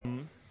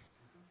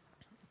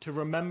to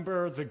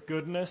remember the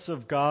goodness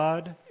of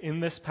God in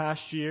this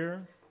past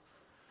year,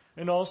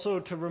 and also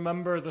to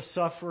remember the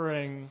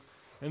suffering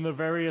and the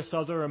various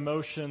other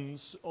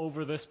emotions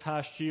over this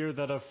past year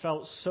that have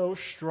felt so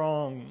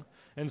strong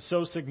and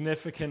so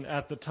significant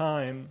at the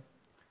time.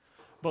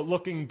 But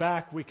looking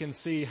back, we can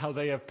see how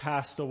they have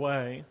passed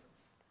away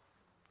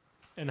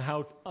and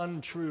how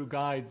untrue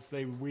guides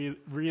they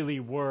really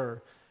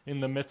were in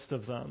the midst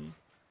of them.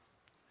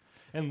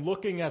 And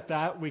looking at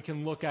that, we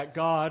can look at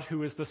God,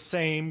 who is the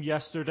same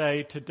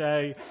yesterday,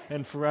 today,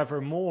 and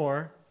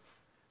forevermore,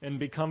 and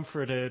be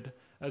comforted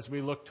as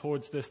we look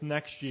towards this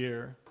next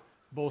year,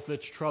 both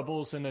its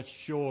troubles and its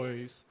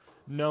joys,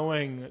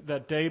 knowing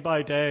that day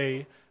by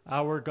day,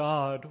 our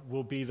God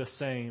will be the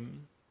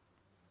same.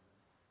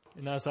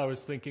 And as I was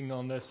thinking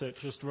on this, it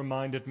just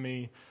reminded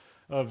me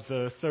of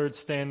the third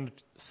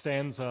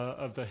stanza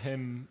of the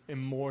hymn,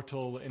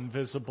 Immortal,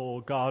 Invisible,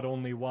 God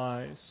Only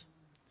Wise.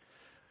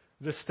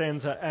 This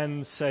stanza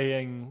ends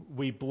saying,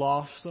 we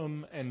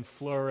blossom and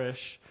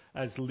flourish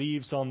as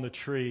leaves on the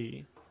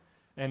tree,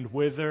 and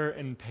wither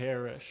and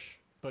perish,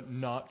 but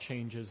naught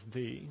changes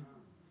thee.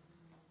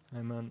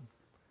 Amen.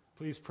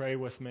 Please pray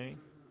with me.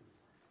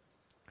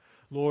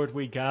 Lord,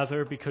 we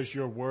gather because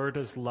your word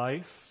is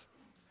life,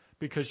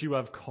 because you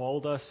have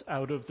called us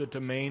out of the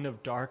domain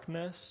of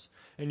darkness,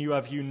 and you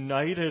have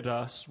united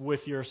us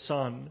with your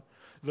Son.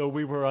 Though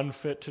we were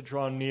unfit to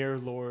draw near,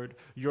 Lord,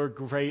 your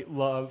great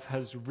love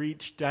has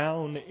reached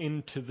down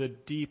into the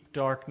deep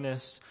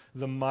darkness,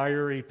 the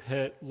miry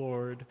pit,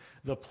 Lord,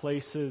 the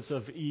places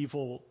of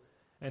evil,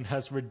 and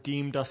has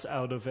redeemed us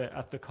out of it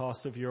at the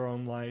cost of your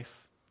own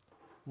life.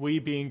 We,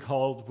 being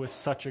called with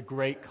such a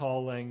great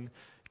calling,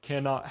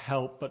 cannot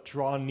help but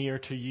draw near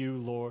to you,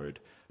 Lord,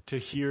 to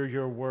hear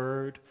your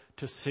word,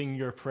 to sing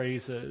your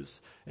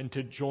praises, and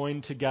to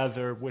join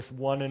together with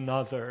one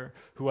another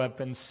who have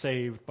been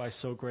saved by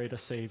so great a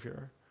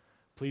Savior.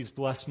 Please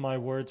bless my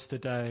words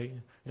today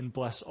and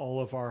bless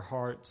all of our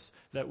hearts,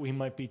 that we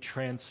might be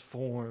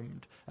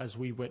transformed as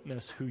we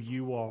witness who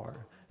you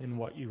are and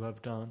what you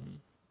have done.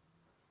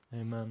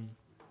 Amen.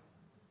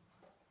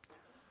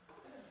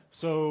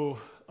 So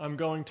I'm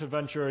going to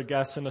venture a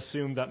guess and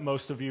assume that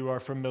most of you are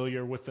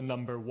familiar with the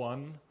number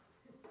 1.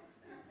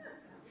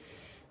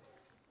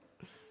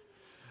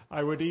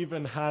 I would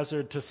even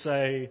hazard to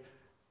say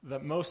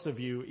that most of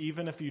you,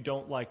 even if you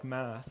don't like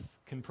math,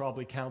 can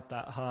probably count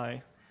that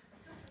high.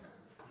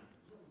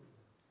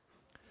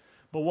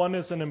 But 1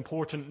 is an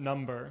important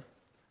number.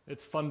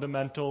 It's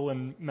fundamental,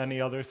 and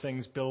many other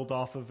things build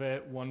off of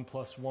it. 1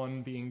 plus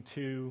 1 being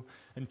 2,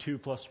 and 2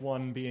 plus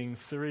 1 being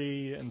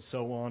 3, and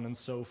so on and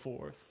so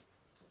forth.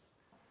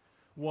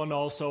 1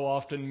 also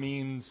often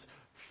means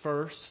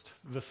first,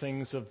 the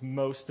things of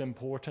most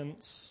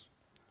importance.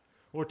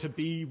 Or to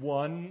be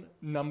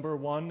number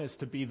 1 is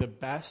to be the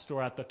best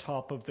or at the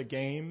top of the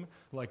game,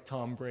 like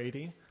Tom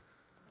Brady.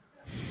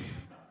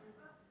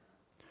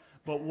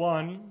 But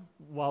 1,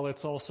 while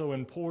it's also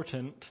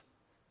important,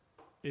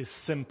 is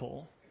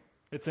simple.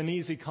 It's an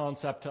easy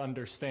concept to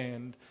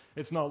understand.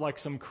 It's not like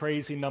some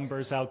crazy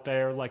numbers out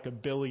there like 1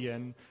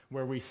 billion,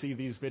 where we see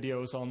these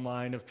videos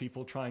online of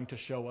people trying to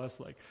show us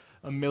like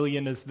 1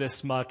 million is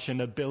this much and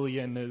 1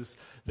 billion is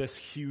this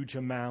huge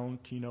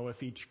amount,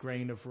 if each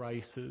grain of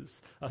rice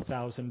is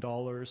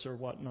 $1,000 or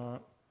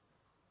whatnot.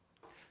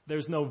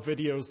 There's no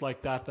videos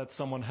like that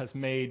someone has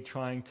made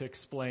trying to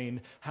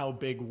explain how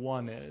big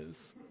 1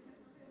 is.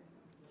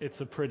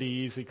 It's a pretty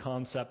easy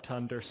concept to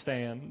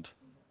understand.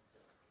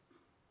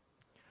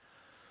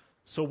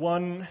 So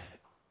 1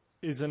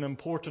 is an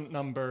important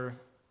number,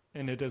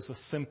 and it is a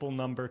simple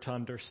number to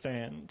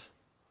understand.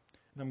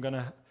 And I'm going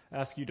to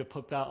ask you to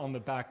put that on the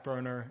back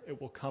burner. It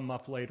will come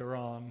up later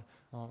on,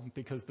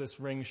 because this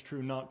rings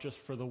true not just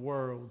for the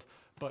world,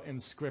 but in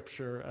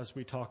Scripture as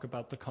we talk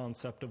about the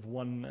concept of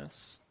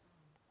oneness.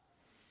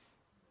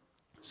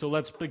 So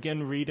let's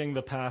begin reading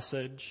the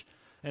passage.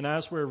 And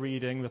as we're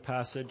reading the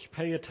passage,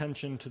 pay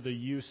attention to the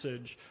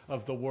usage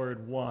of the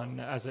word 1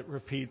 as it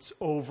repeats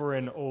over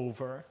and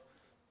over,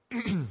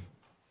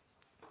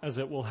 as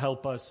it will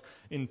help us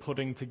in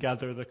putting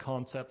together the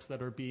concepts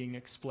that are being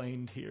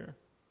explained here.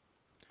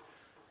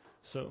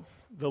 So,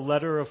 the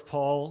letter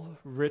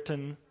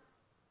written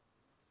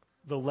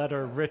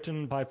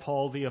by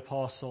Paul the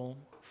Apostle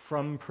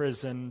from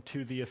prison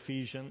to the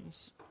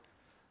Ephesians.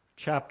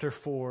 Chapter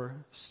 4,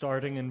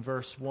 starting in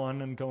verse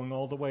 1 and going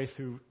all the way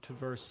through to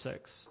verse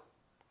 6.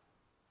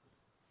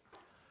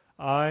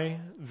 I,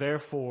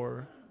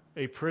 therefore,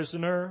 a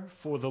prisoner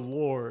for the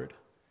Lord,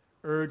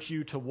 urge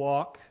you to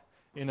walk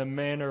in a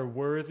manner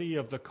worthy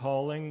of the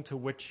calling to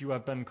which you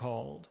have been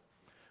called,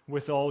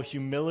 with all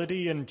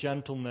humility and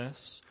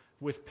gentleness,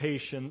 with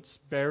patience,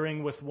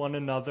 bearing with one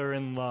another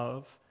in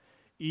love,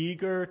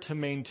 eager to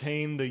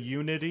maintain the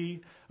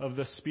unity of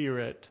the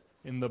Spirit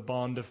in the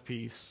bond of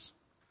peace.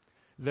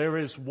 There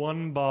is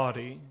one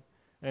body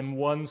and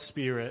one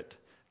Spirit,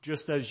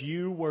 just as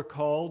you were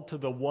called to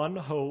the one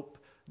hope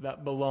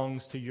that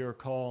belongs to your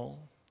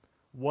call.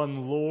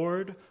 one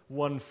Lord,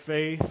 one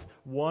faith,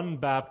 one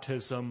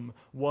baptism,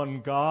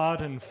 one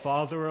God and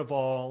Father of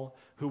all,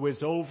 who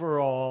is over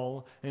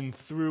all and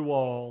through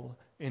all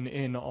and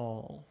in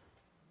all.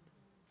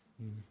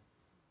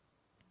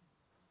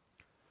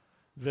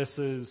 This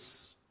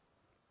is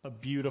a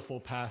beautiful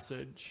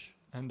passage,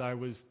 and I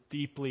was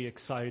deeply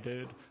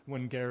excited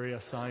when Gary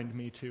assigned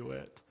me to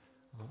it.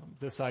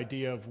 This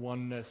idea of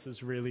oneness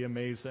is really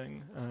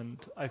amazing, and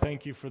I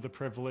thank you for the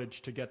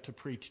privilege to get to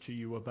preach to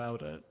you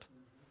about it.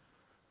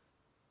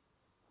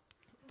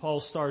 Paul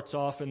starts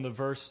off in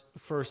the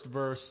first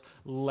verse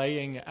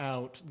laying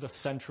out the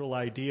central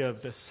idea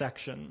of this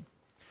section.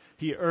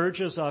 He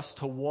urges us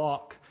to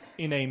walk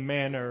in a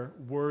manner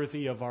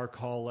worthy of our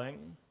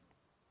calling.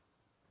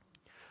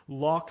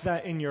 Lock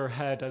that in your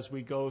head as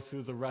we go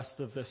through the rest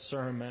of this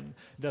sermon,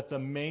 that the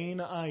main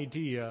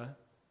idea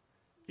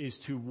is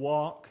to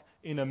walk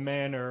in a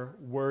manner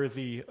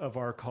worthy of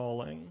our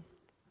calling.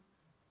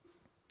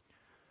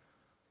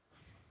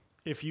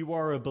 If you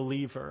are a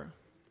believer,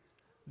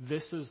 there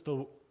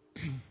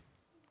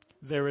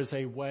is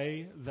a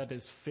way that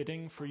is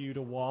fitting for you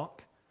to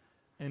walk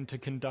and to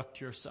conduct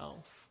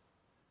yourself,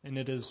 and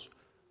it is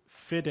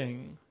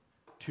fitting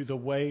to the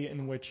way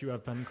in which you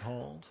have been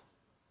called.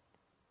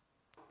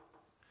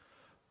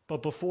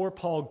 But before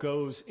Paul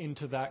goes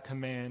into that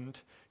command,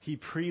 he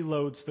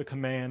preloads the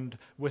command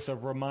with a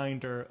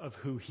reminder of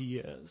who he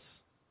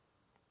is.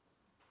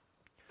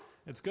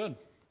 It's good,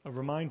 a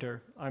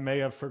reminder. I may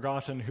have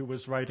forgotten who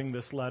was writing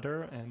this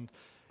letter, and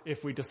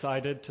if we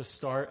decided to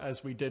start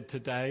as we did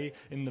today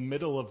in the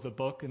middle of the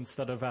book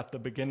instead of at the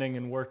beginning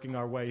and working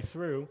our way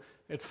through,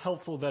 it's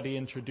helpful that he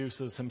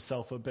introduces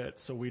himself a bit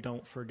so we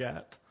don't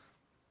forget.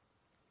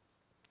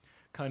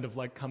 Kind of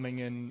like coming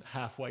in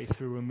halfway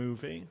through a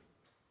movie.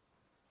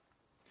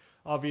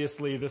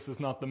 Obviously, this is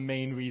not the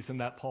main reason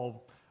that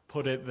Paul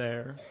put it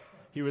there.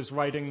 He was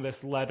writing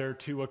this letter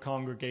to a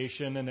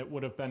congregation, and it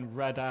would have been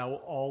read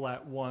out all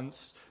at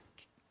once,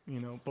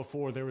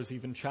 before there was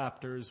even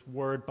chapters,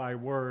 word by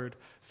word,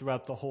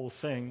 throughout the whole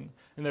thing.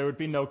 And there would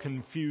be no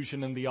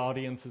confusion in the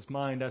audience's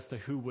mind as to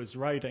who was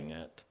writing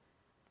it.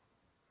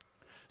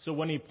 So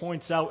when he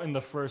points out in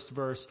the first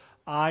verse,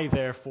 I,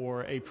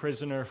 therefore, a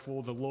prisoner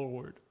for the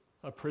Lord,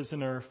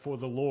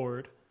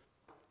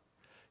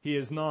 he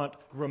is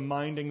not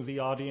reminding the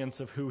audience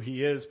of who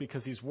he is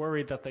because he's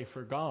worried that they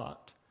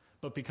forgot,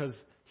 but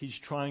because he's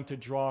trying to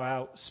draw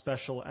out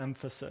special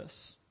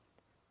emphasis.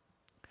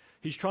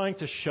 He's trying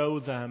to show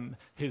them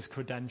his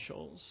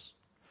credentials.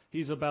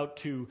 He's about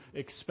to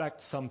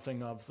expect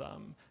something of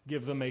them,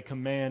 give them a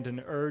command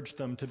and urge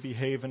them to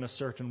behave in a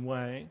certain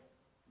way.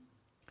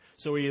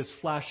 So he is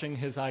flashing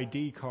his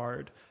ID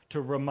card to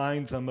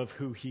remind them of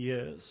who he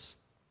is.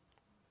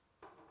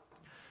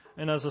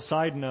 And as a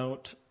side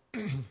note,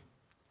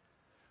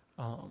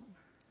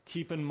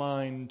 keep in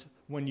mind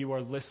when you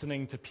are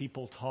listening to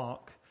people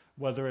talk,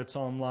 whether it's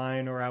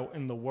online or out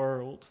in the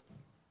world,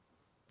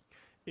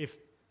 if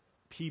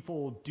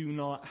people do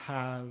not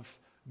have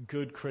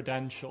good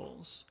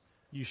credentials,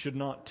 you should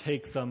not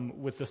take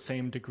them with the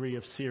same degree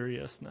of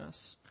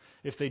seriousness.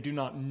 If they do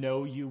not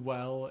know you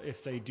well,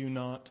 if they do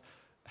not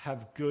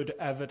have good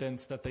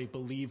evidence that they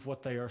believe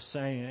what they are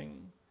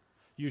saying,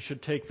 you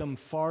should take them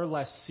far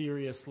less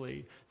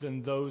seriously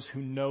than those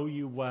who know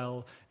you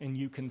well and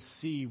you can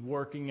see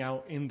working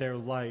out in their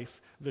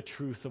life the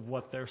truth of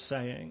what they're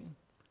saying,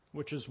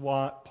 which is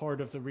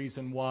part of the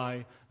reason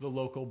why the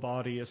local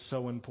body is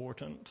so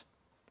important.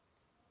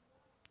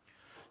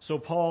 So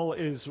Paul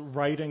is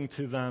writing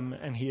to them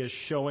and he is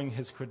showing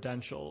his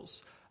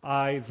credentials.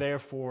 I,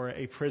 therefore,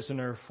 a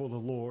prisoner for the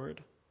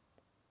Lord.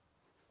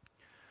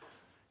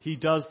 He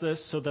does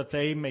this so that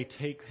they may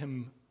take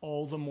him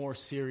all the more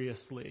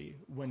seriously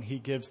when he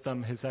gives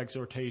them his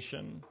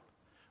exhortation,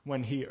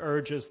 when he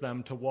urges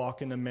them to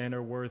walk in a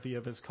manner worthy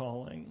of his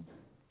calling.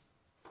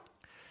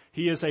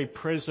 He is a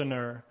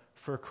prisoner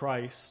for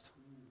Christ.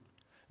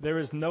 There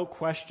is no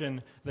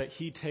question that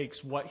he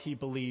takes what he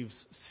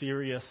believes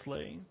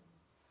seriously.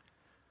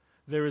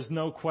 There is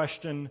no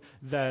question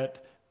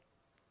that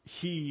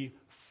he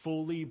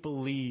fully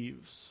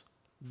believes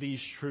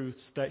these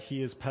truths that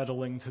he is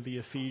peddling to the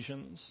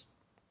Ephesians.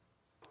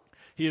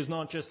 He is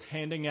not just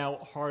handing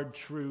out hard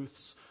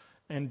truths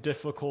and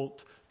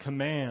difficult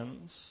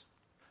commands,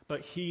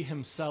 but he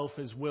himself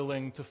is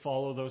willing to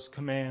follow those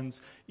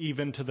commands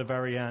even to the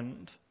very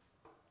end.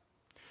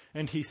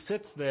 And he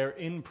sits there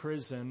in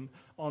prison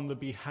on the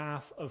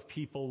behalf of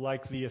people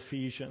like the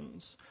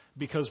Ephesians,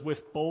 because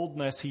with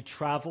boldness he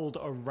traveled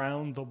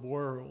around the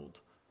world,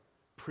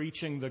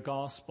 preaching the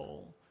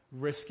gospel,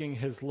 risking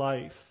his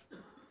life.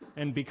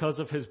 And because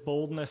of his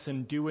boldness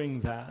in doing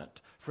that,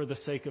 for the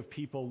sake of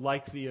people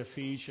like the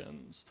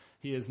Ephesians,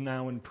 he is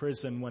now in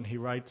prison when he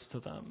writes to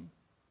them.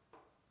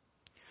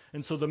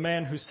 And so the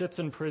man who sits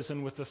in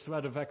prison with the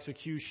threat of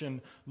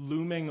execution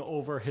looming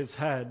over his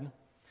head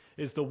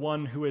is the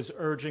one who is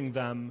urging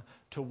them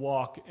to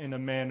walk in a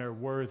manner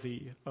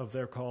worthy of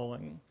their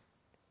calling.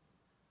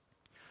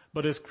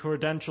 But his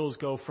credentials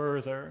go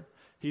further.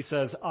 He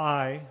says,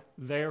 I,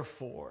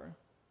 therefore,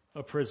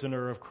 a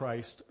prisoner of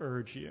Christ,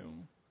 urge you.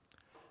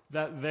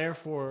 That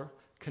therefore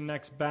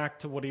connects back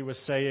to what he was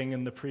saying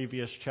in the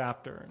previous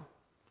chapter.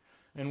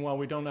 And while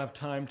we don't have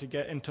time to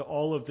get into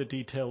all of the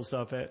details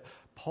of it,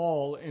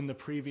 Paul in the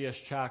previous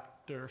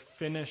chapter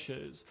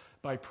finishes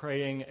by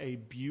praying a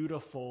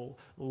beautiful,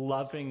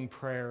 loving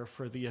prayer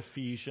for the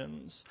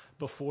Ephesians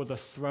before the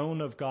throne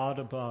of God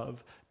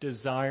above,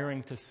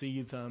 desiring to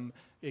see them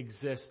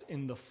exist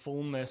in the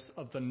fullness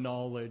of the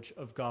knowledge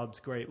of God's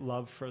great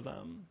love for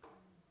them.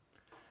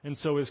 And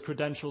so his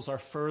credentials are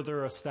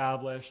further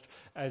established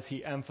as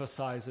he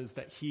emphasizes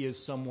that he is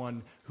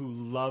someone who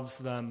loves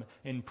them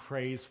and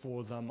prays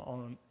for them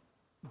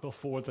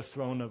before the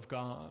throne of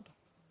God.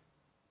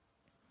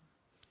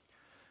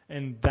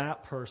 And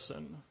that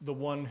person, the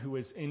one who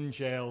is in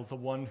jail, the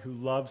one who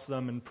loves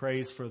them and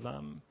prays for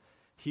them,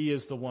 he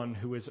is the one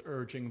who is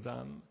urging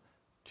them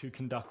to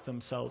conduct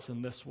themselves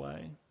in this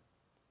way.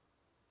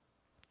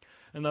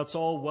 And that's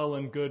all well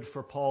and good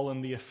for Paul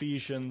and the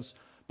Ephesians,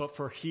 but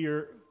for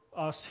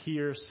us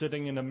here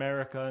sitting in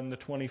America in the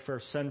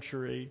 21st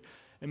century,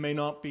 it may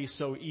not be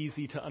so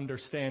easy to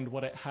understand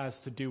what it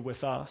has to do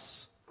with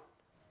us.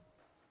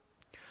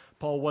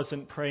 Paul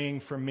wasn't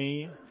praying for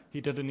me.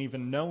 He didn't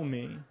even know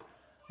me.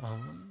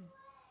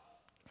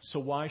 So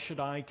why should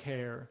I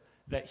care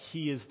that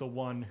he is the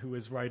one who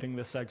is writing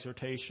this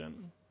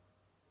exhortation?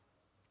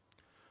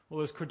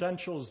 Well, his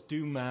credentials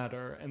do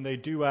matter, and they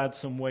do add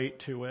some weight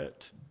to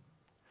it.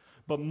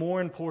 But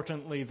more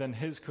importantly than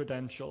his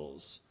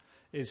credentials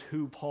is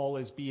who Paul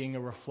is being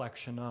a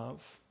reflection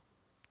of.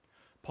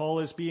 Paul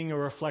is being a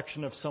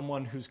reflection of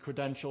someone whose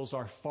credentials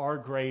are far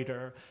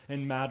greater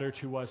and matter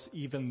to us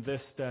even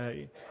this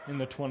day in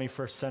the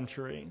 21st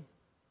century.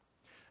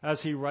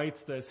 As he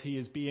writes this, he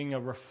is being a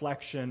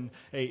reflection,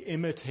 a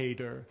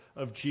imitator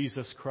of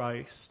Jesus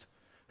Christ,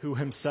 who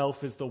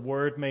himself is the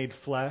Word made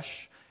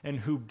flesh and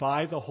who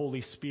by the Holy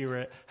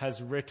Spirit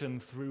has written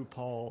through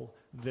Paul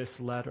this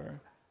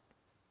letter.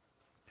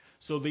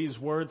 So these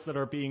words that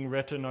are being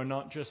written are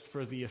not just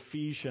for the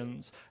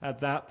Ephesians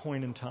at that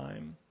point in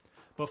time,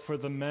 but for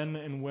the men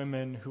and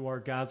women who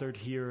are gathered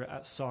here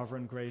at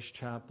Sovereign Grace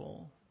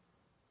Chapel.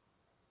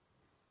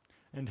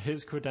 And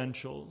his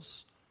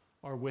credentials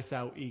are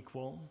without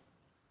equal.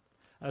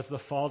 As the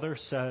Father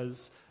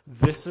says,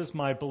 "This is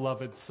my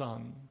beloved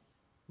Son,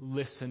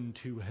 listen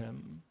to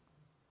him."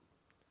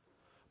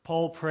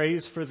 Paul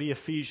prays for the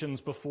Ephesians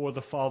before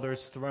the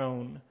Father's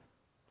throne,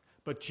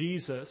 but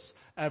Jesus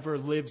ever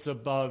lives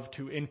above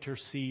to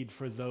intercede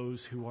for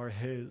those who are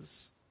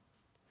his.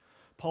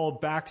 Paul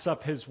backs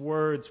up his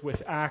words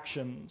with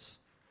actions,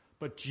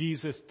 but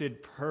Jesus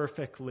did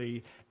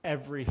perfectly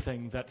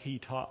everything that he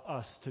taught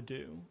us to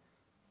do.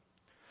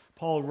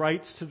 Paul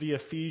writes to the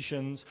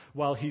Ephesians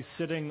while he's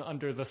sitting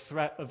under the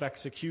threat of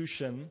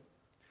execution,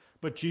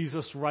 but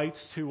Jesus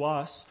writes to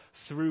us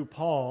through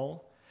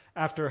Paul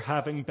after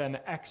having been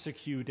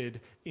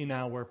executed in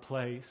our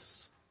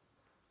place.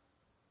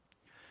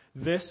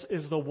 This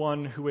is the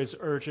one who is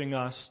urging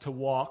us to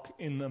walk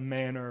in the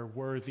manner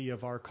worthy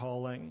of our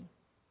calling.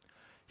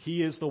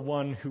 He is the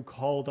one who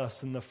called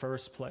us in the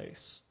first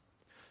place.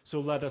 So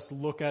let us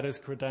look at his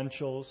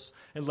credentials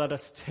and let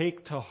us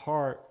take to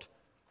heart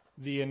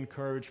the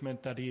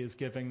encouragement that he is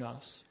giving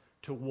us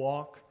to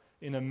walk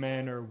in a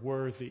manner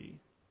worthy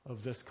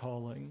of this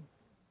calling.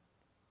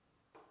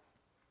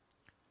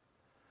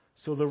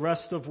 So the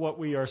rest of what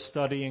we are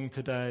studying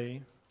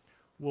today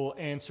will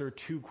answer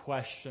two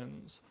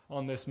questions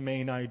on this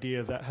main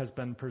idea that has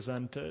been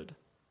presented.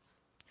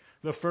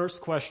 The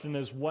first question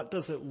is, what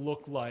does it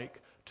look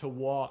like to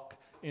walk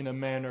in a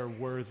manner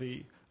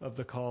worthy of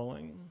the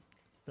calling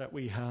that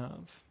we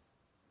have?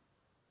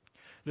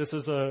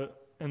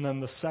 And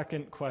then the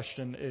second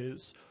question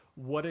is,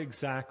 what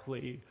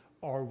exactly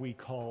are we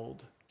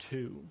called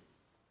to?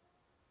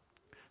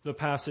 The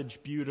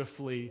passage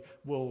beautifully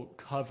will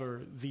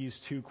cover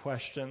these two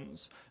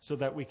questions so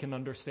that we can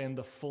understand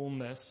the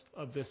fullness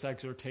of this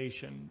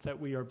exhortation that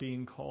we are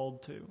being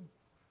called to.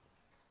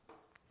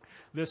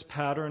 This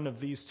pattern of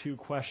these two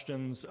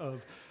questions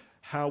of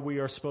how we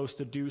are supposed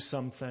to do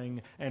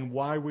something and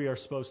why we are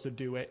supposed to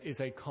do it is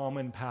a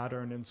common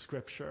pattern in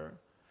Scripture,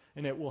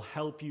 and it will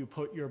help you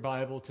put your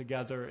Bible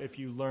together if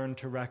you learn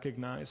to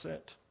recognize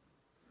it.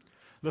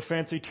 The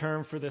fancy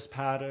term for this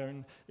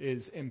pattern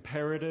is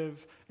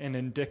imperative and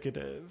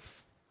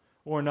indicative,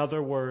 or in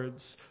other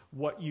words,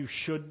 what you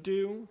should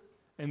do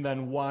and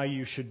then why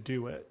you should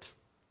do it.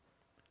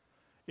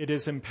 It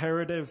is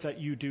imperative that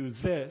you do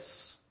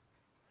this,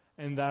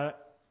 and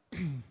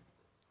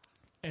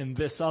and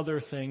this other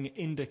thing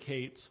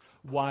indicates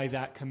why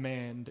that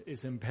command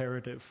is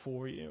imperative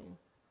for you.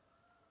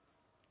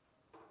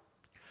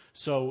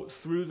 So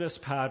through this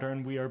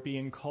pattern, we are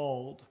being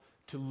called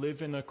to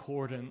live in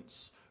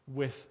accordance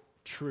with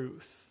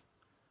truth,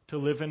 to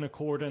live in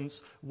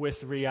accordance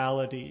with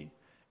reality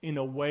in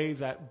a way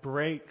that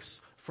breaks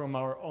from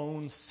our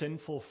own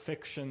sinful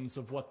fictions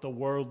of what the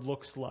world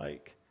looks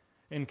like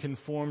and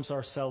conforms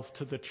ourselves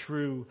to the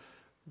true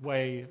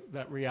way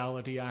that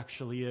reality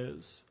actually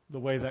is, the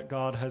way that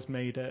God has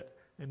made it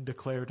and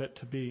declared it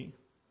to be.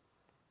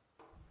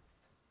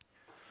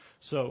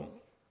 So,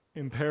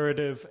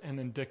 imperative and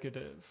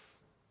indicative.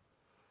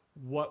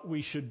 What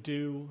we should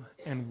do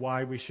and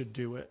why we should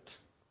do it.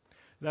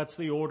 That's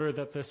the order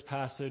that this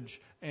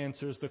passage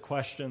answers the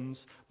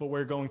questions, but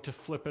we're going to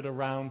flip it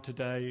around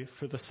today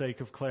for the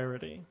sake of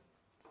clarity.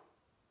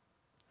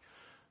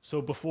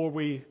 So before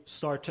we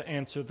start to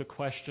answer the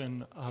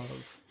question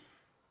of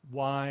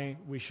why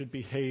we should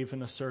behave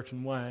in a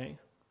certain way,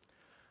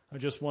 I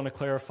just want to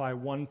clarify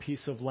one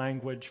piece of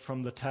language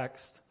from the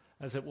text,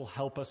 as it will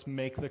help us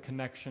make the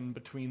connection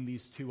between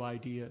these two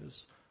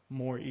ideas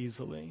more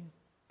easily.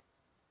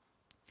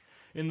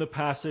 In the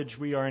passage,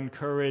 we are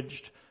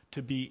encouraged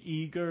to be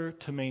eager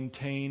to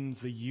maintain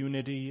the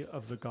unity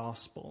of the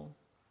gospel.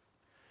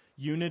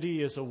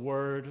 Unity is a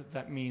word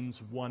that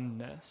means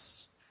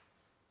oneness,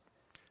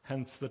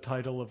 hence the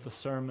title of the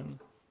sermon.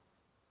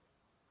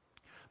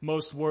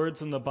 Most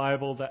words in the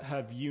Bible that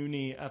have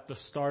uni at the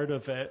start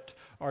of it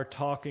are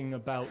talking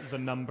about the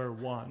number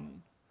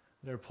one.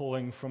 They're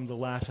pulling from the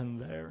Latin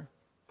there.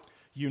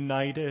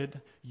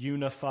 United,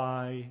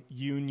 unify,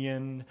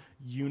 union,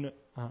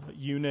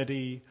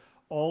 unity.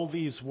 All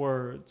these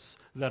words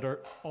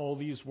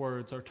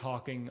are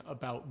talking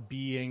about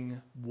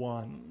being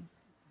one.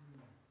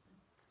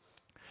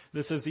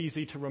 This is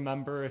easy to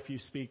remember if you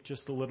speak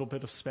just a little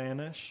bit of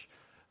Spanish.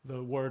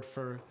 The word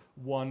for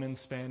one in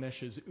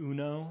Spanish is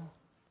uno,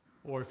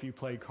 or if you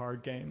play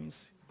card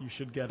games, you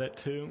should get it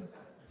too.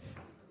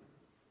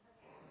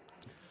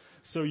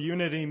 So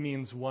unity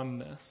means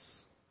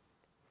oneness.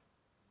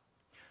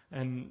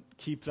 And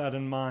keep that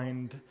in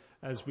mind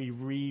as we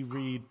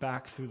reread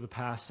back through the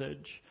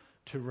passage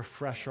to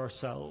refresh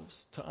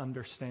ourselves to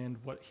understand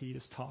what he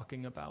is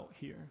talking about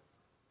here.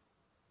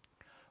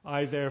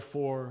 I,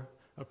 therefore,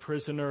 a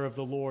prisoner of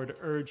the Lord,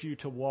 urge you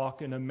to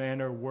walk in a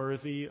manner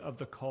worthy of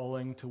the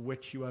calling to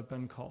which you have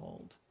been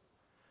called.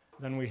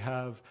 Then we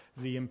have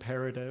the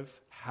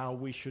imperative, how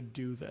we should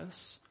do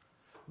this.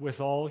 With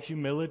all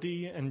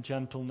humility and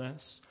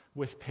gentleness,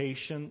 with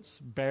patience,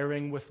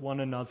 bearing with one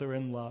another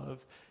in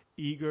love,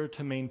 eager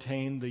to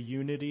maintain the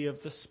unity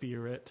of the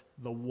Spirit,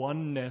 the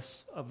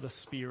oneness of the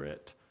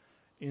Spirit,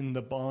 in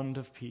the bond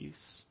of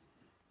peace.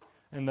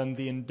 And then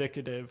the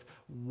indicative,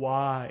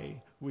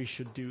 why we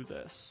should do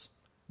this.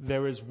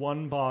 There is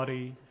one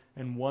body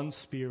and one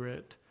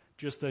Spirit,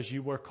 just as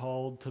you were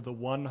called to the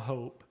one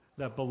hope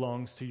that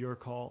belongs to your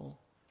call.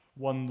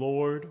 One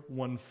Lord,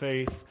 one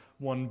faith,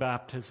 one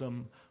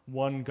baptism,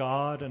 one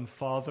God and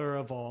Father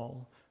of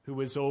all,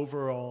 who is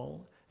over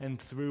all and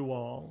through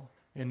all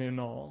and in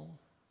all.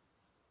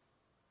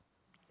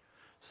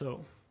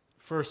 So,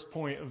 first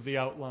point of the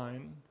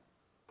outline,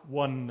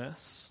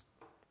 oneness.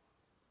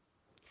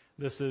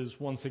 This is,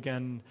 once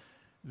again,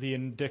 the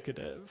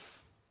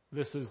indicative.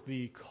 This is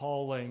the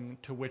calling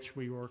to which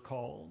we were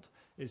called,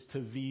 is to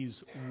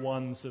these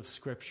ones of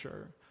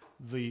Scripture,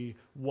 the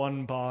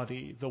one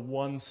body, the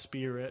one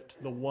Spirit,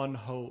 the one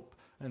hope,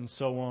 and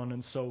so on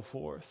and so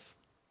forth.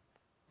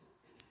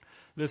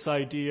 This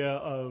idea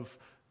of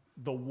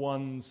the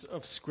ones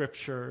of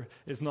Scripture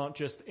is not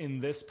just in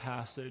this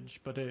passage,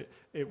 but it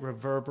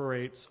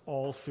reverberates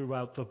all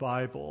throughout the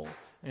Bible,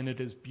 and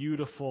it is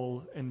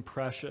beautiful and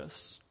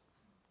precious.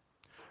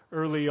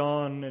 Early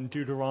on in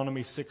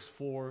Deuteronomy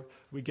 6:4,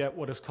 we get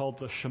what is called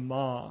the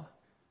Shema,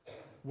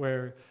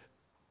 where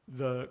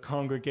the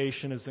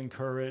congregation is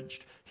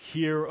encouraged,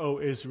 "Hear, O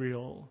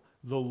Israel,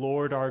 the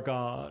Lord our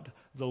God,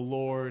 the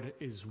Lord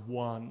is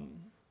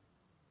one."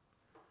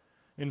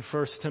 In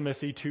 1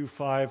 Timothy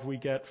 2:5, we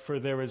get, "For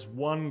there is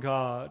one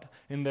God,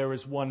 and there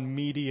is one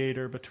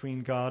mediator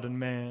between God and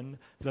man,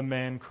 the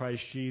man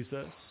Christ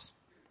Jesus."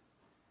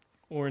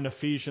 Or in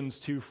Ephesians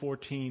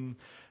 2:14,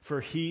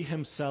 "For he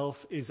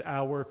himself is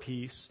our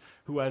peace,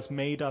 who has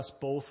made us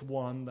both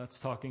one," that's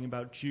talking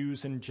about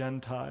Jews and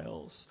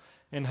Gentiles,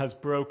 "and has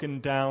broken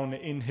down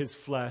in his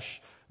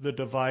flesh the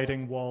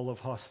dividing wall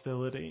of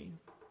hostility."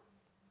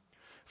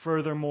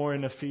 Furthermore,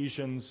 in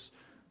Ephesians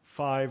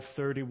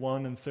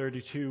 5:31 and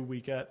 32,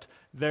 we get,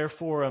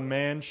 "Therefore a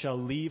man shall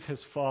leave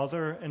his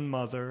father and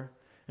mother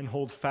and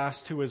hold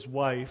fast to his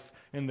wife,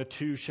 and the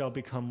two shall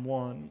become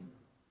one."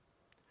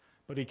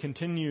 But he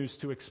continues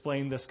to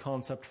explain this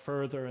concept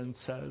further and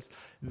says,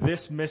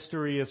 "This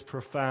mystery is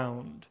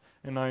profound,"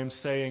 and I am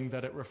saying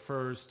that it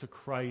refers to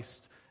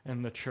Christ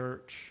and the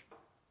church.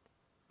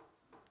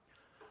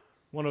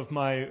 One of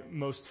my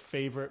most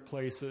favorite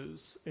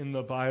places in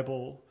the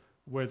Bible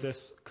where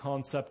this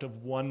concept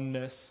of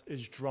oneness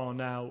is drawn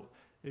out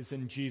is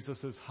in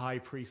Jesus' high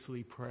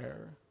priestly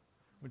prayer,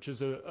 which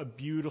is a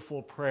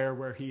beautiful prayer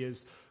where he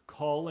is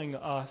calling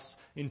us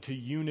into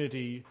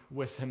unity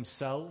with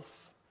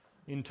himself,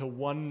 into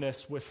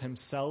oneness with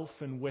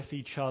himself and with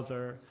each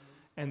other,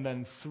 and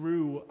then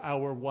through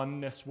our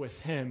oneness with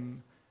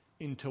him,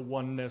 into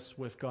oneness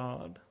with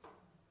God.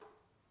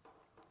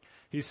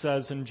 He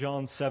says in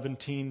John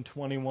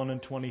 17:21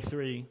 and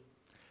 23,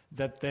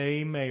 "That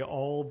they may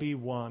all be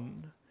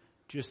one,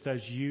 just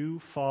as you,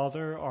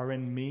 Father, are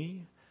in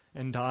me,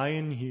 and I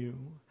in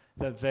you,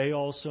 that they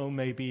also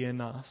may be in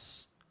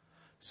us,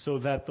 so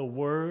that the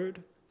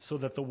word so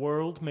that the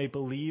world may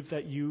believe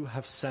that you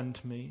have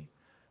sent me.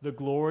 The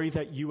glory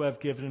that you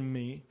have given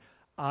me,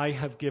 I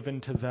have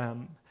given to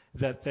them,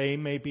 that they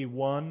may be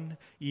one,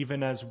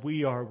 even as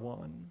we are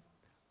one.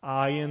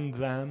 I and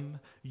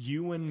them,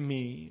 you and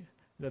me,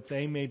 that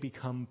they may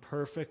become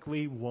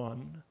perfectly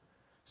one,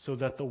 so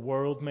that the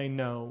world may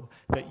know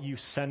that you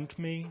sent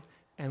me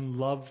and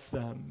loved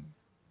them,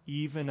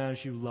 even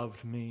as you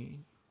loved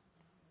me.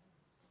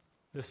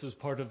 This is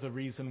part of the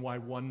reason why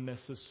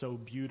oneness is so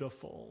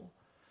beautiful,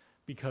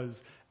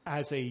 because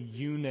as a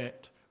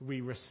unit,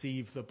 we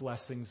receive the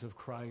blessings of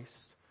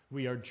Christ.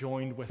 We are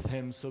joined with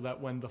him so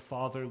that when the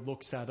Father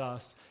looks at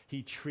us,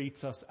 he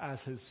treats us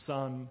as his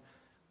son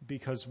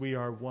because we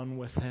are one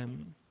with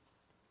him.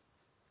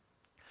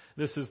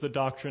 This is the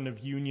doctrine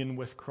of union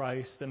with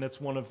Christ, and it's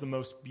one of the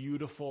most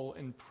beautiful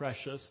and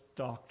precious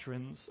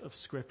doctrines of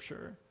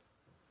Scripture.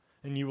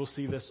 And you will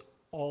see this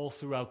all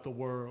throughout the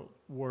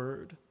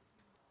Word.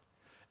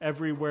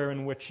 Everywhere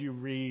in which you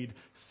read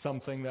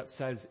something that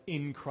says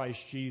in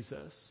Christ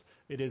Jesus,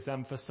 it is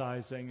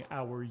emphasizing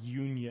our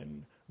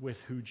union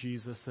with who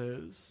Jesus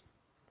is.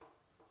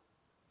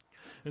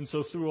 And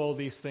so through all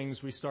these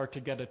things, we start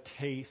to get a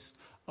taste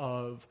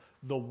of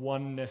the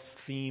oneness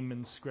theme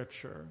in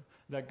Scripture,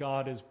 that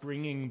God is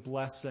bringing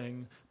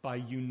blessing by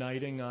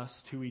uniting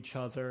us to each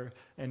other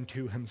and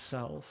to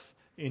himself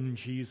in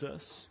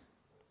Jesus.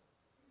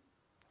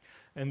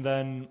 And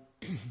then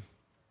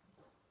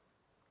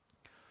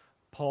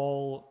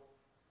Paul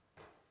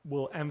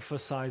will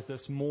emphasize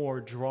this more,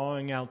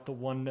 drawing out the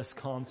oneness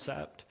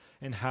concept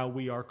and how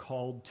we are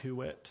called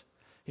to it.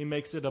 He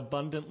makes it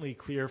abundantly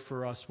clear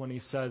for us when he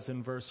says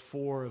in verse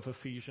 4 of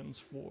Ephesians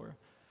 4,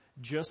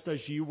 just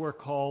as you were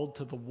called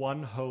to the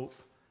one hope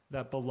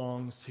that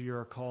belongs to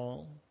your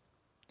call.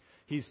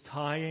 He's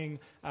tying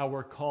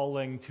our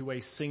calling to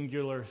a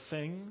singular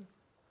thing,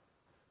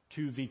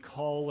 to the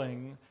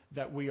calling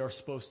that we are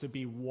supposed to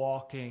be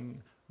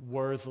walking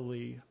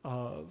worthily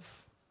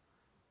of.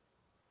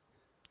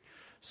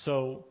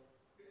 So,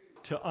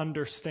 to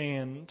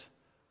understand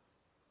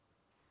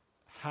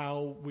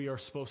how we are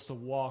supposed to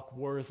walk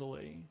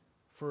worthily,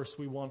 first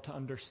we want to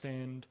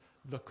understand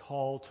the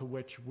call to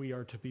which we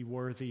are to be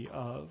worthy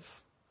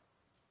of.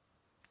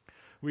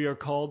 We are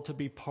called to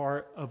be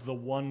part of the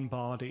one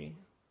body.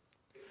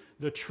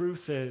 The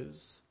truth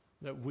is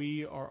that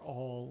we are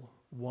all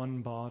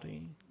one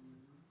body.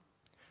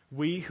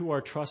 We who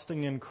are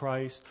trusting in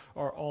Christ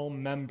are all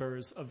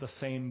members of the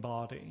same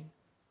body.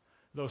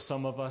 Though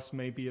some of us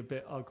may be a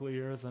bit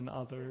uglier than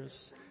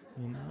others,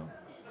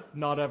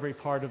 Not every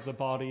part of the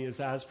body is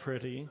as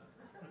pretty,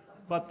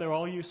 but they're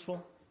all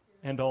useful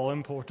and all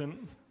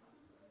important.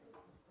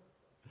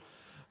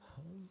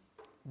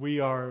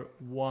 We are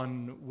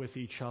one with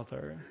each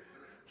other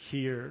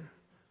here.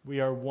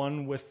 We are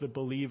one with the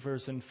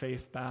believers in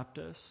Faith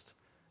Baptist,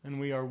 and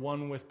we are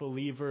one with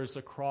believers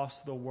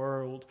across the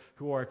world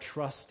who are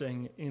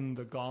trusting in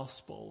the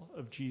gospel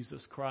of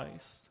Jesus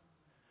Christ.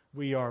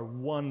 We are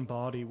one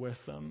body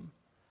with them.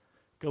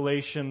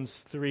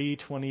 Galatians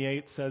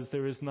 3:28 says,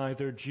 there is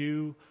neither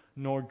Jew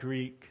nor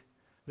Greek.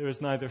 There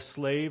is neither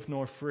slave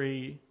nor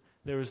free.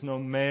 There is no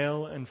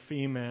male and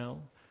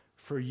female,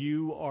 for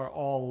you are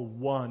all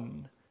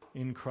one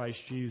in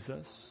Christ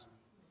Jesus.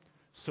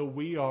 So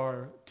we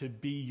are to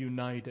be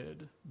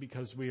united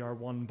because we are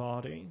one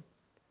body.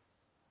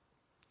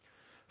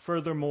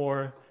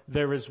 Furthermore,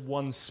 there is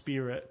one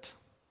Spirit.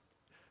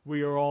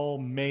 We are all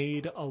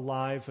made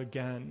alive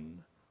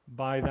again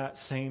by that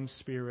same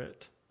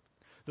Spirit.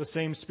 The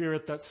same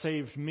Spirit that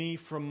saved me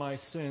from my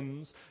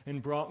sins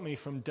and brought me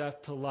from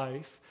death to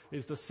life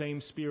is the same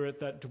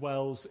Spirit that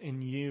dwells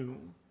in you.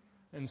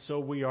 And so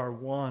we are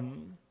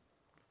one.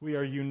 We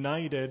are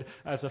united.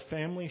 As a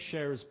family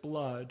shares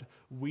blood,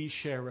 we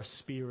share a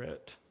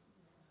Spirit,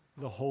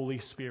 the Holy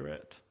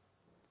Spirit.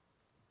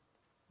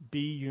 Be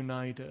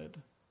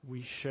united.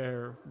 We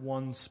share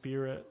one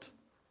Spirit.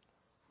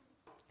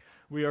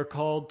 We are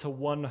called to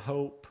one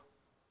hope.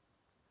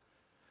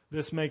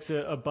 This makes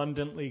it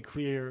abundantly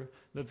clear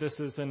that this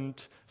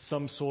isn't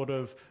some sort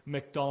of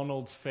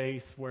McDonald's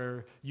faith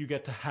where you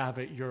get to have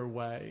it your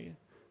way,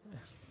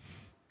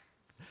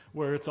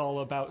 where it's all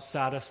about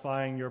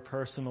satisfying your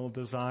personal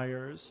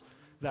desires,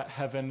 that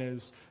heaven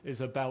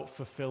is about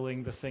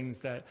fulfilling the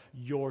things that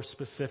you're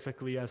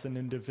specifically as an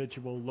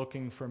individual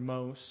looking for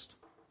most.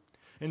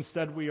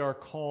 Instead, we are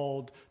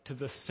called to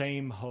the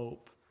same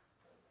hope.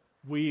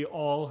 We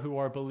all who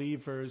are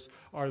believers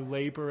are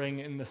laboring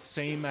in the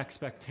same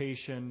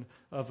expectation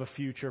of a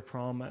future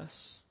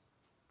promise.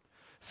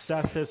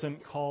 Seth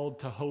isn't called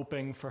to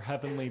hoping for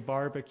heavenly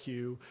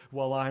barbecue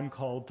while I'm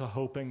called to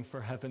hoping for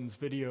heaven's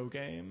video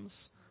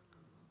games.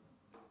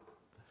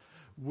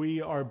 We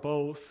are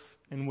both,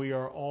 and we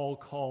are all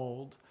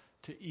called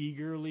to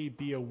eagerly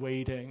be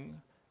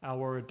awaiting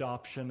our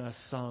adoption as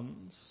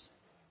sons.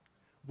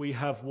 We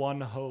have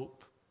one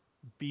hope.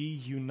 Be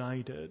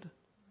united.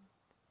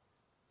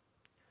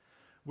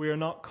 We are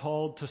not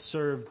called to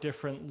serve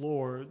different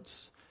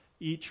lords,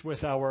 each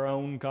with our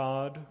own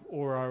God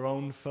or our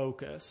own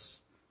focus,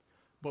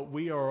 but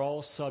we are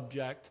all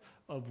subject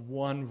of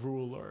one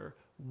ruler,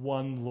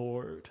 one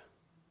Lord.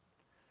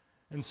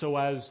 And so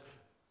as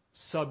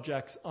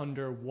subjects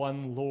under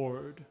one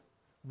Lord,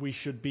 we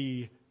should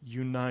be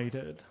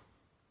united.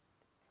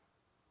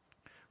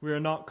 We are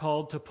not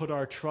called to put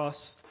our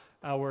trust,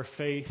 our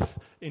faith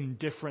in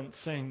different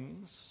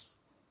things,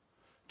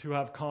 to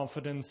have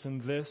confidence in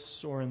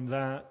this or in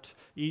that,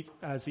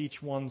 as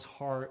each one's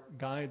heart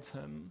guides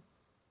him.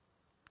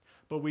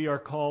 But we are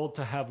called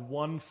to have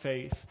one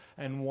faith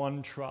and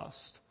one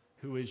trust,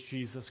 who is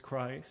Jesus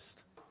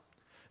Christ.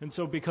 And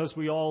so because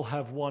we all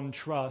have one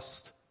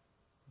trust,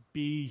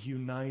 be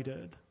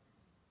united.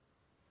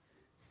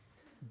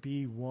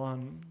 Be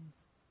one.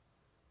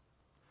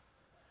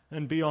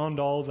 And beyond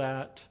all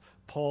that,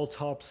 Paul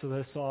tops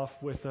this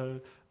off with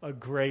a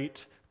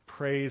great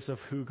praise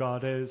of who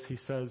God is. He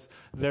says,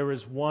 there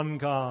is one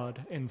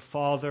God and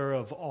Father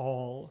of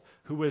all,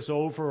 who is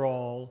over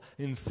all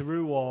and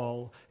through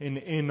all and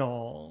in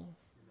all.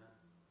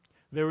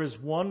 There is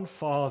one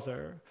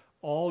Father.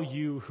 All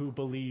you who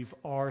believe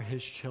are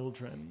his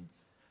children.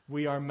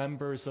 We are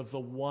members of the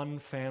one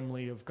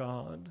family of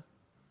God.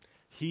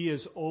 He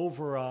is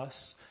over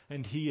us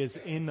and he is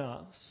in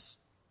us.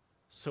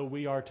 So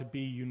we are to be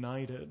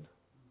united.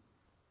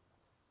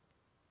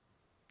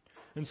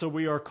 And so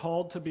we are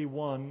called to be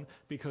one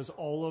because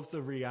all of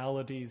the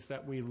realities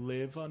that we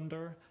live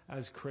under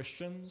as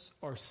Christians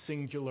are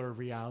singular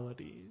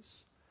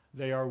realities.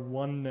 They are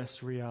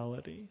oneness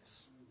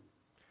realities.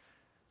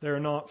 They're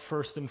not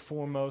first and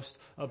foremost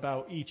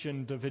about each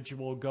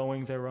individual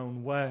going their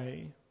own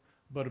way,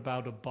 but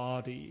about a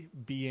body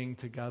being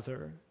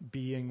together,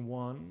 being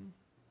one.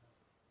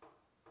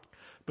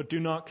 But do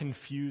not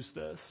confuse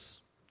this.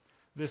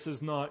 This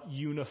is not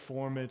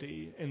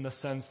uniformity in the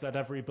sense that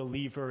every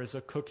believer is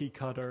a cookie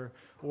cutter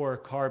or a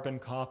carbon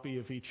copy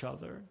of each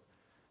other,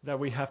 that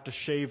we have to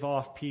shave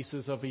off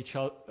pieces of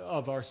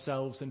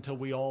ourselves until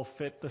we all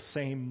fit the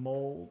same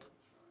mold.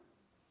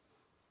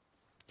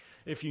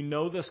 If you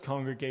know this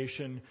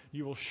congregation,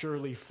 you will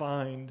surely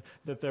find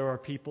that there are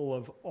people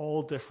of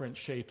all different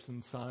shapes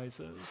and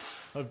sizes,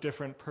 of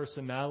different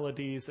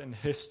personalities and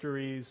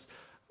histories,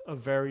 of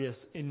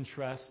various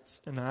interests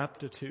and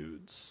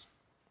aptitudes.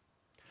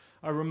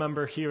 I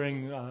remember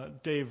hearing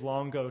Dave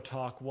Longo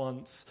talk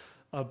once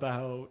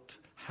about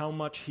how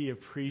much he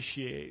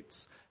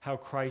appreciates how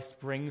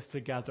Christ brings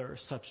together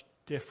such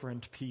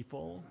different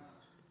people.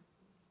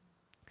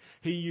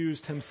 He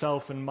used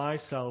himself and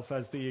myself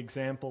as the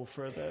example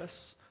for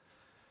this.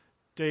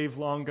 Dave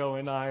Longo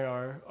and I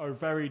are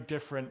very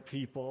different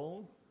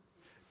people.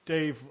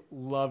 Dave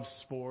loves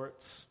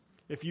sports.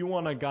 If you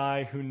want a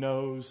guy who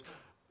knows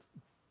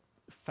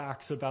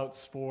facts about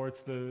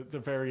sports, the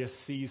various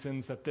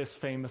seasons that this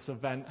famous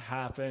event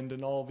happened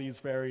and all these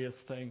various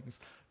things,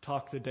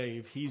 talk to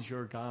Dave. He's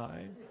your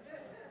guy.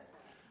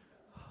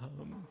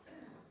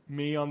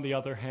 Me, on the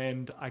other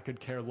hand, I could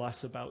care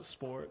less about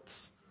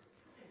sports.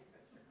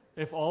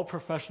 If all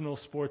professional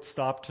sports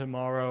stopped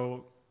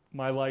tomorrow,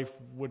 my life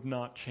would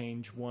not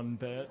change one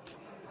bit.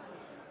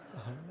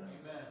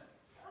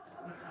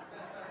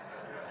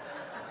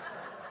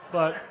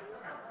 But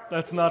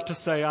that's not to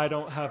say I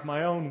don't have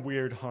my own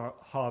weird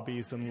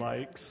hobbies and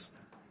likes.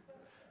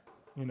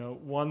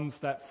 Ones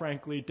that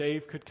frankly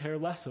Dave could care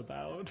less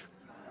about.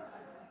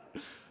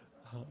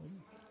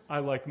 I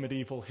like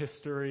medieval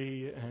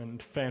history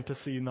and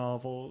fantasy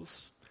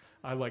novels.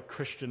 I like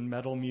Christian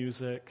metal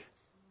music.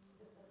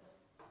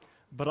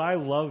 But I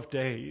love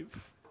Dave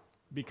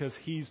because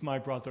he's my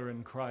brother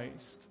in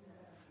Christ.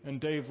 And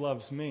Dave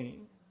loves me.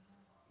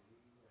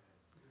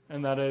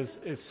 And that is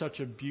such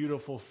a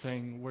beautiful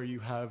thing where you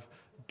have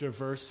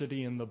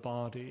diversity in the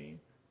body,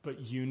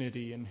 but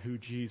unity in who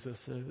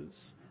Jesus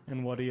is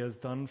and what he has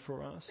done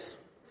for us.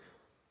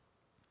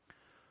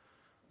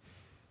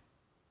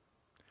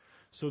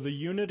 So the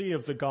unity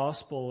of the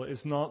gospel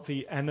is not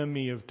the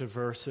enemy of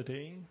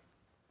diversity,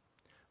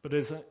 but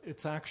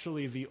it's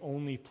actually the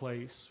only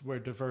place where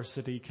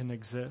diversity can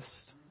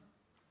exist.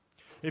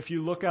 If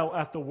you look out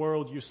at the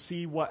world, you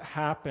see what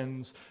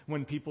happens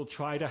when people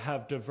try to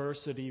have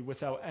diversity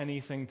without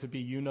anything to be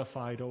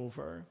unified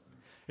over.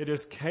 It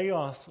is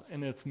chaos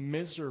and it's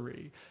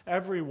misery,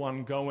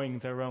 everyone going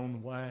their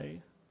own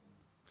way.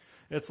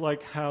 It's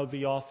like how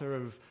the author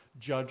of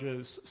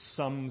Judges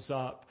sums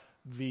up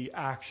the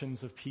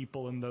actions of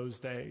people in those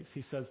days.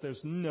 He says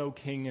there's no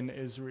king in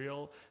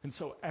Israel, and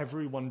so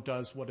everyone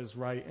does what is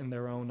right in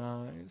their own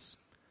eyes.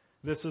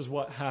 This is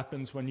what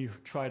happens when you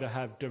try to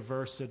have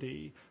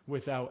diversity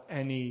without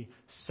any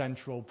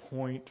central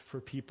point for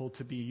people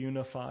to be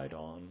unified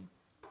on.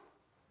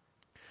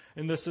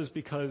 And this is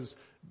because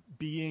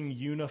being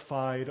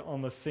unified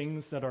on the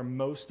things that are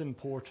most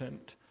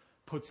important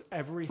puts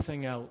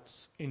everything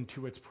else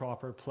into its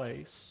proper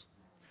place.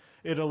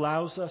 It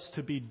allows us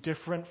to be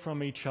different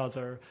from each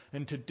other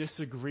and to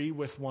disagree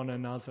with one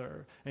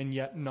another and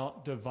yet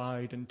not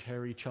divide and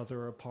tear each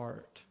other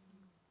apart.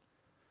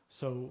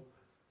 So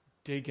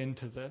dig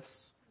into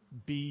this.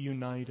 Be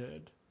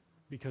united,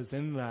 because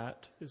in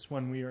that is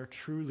when we are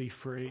truly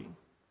free.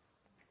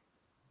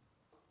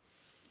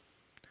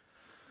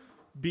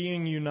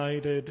 being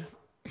united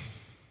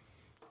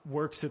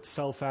works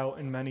itself out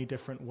in many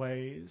different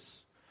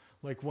ways.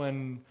 Like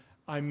when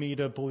I meet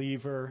a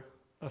believer,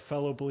 a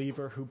fellow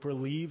believer who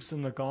believes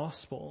in the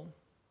gospel,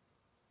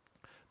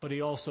 but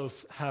he also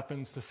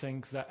happens to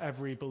think that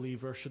every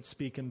believer should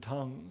speak in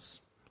tongues.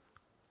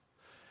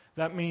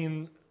 That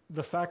means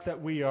the fact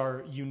that we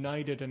are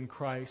united in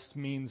Christ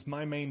means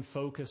my main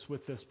focus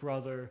with this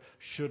brother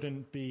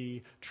shouldn't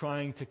be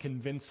trying to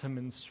convince him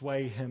and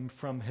sway him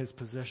from his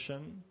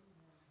position.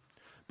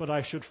 But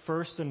I should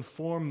first and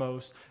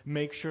foremost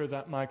make sure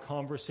that my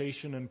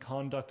conversation and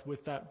conduct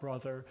with that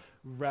brother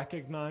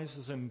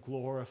recognizes and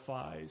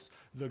glorifies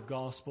the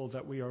gospel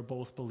that we are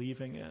both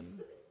believing in.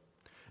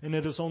 And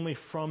it is only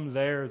from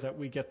there that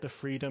we get the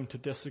freedom to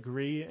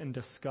disagree and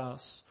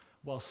discuss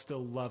while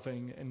still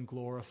loving and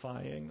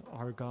glorifying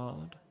our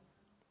God.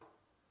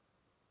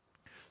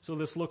 So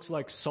this looks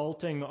like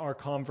salting our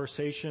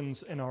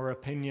conversations and our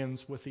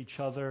opinions with each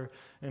other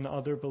and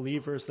other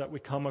believers that we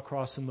come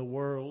across in the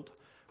world,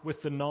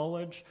 with the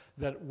knowledge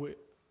that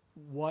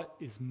what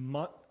is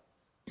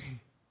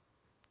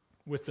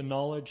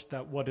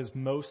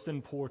most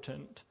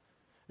important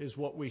is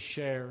what we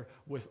share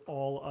with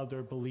all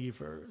other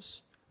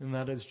believers, and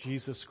that is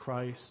Jesus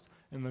Christ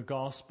and the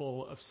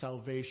gospel of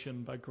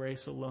salvation by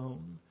grace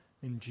alone,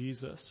 in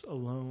Jesus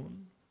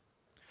alone.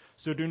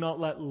 So do not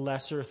let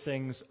lesser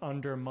things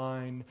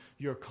undermine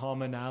your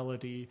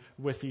commonality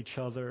with each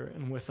other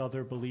and with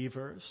other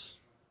believers.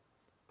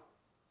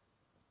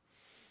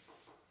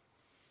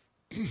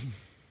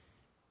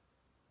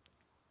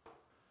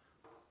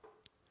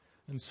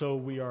 And so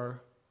we are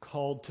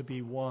called to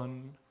be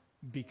one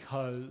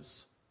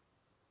because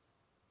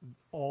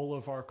all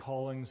of our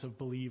callings of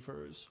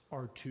believers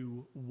are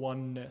to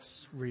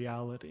oneness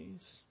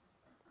realities.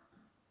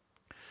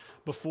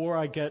 Before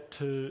I get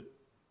to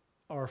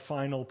our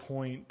final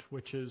point,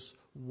 which is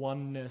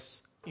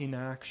oneness in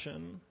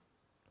action,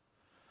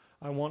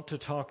 I want to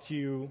talk to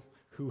you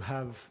who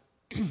have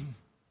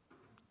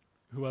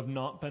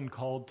not been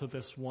called to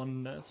this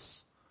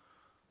oneness.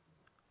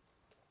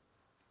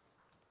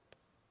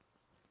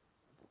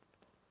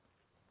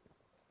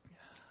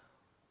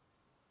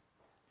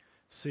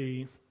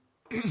 See,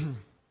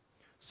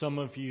 some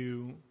of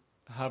you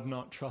have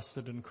not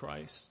trusted in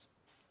Christ.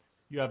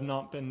 You have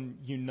not been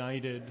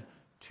united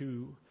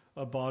to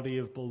a body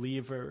of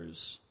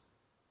believers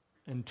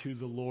and to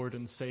the Lord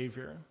and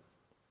Savior.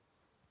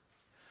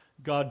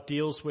 God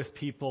deals with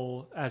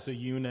people as a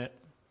unit.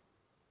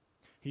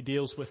 He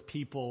deals with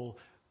people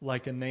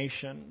like a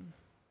nation.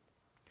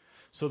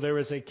 So there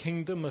is a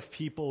kingdom of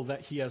people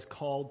that he has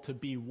called to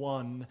be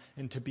one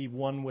and to be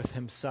one with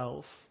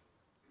himself.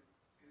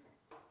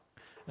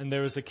 And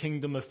there is a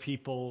kingdom of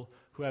people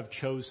who have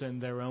chosen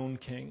their own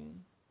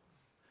king.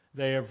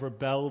 They have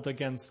rebelled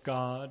against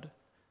God,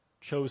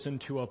 chosen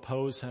to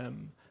oppose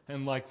him,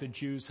 and like the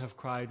Jews have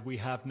cried, "We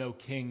have no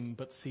king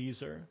but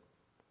Caesar."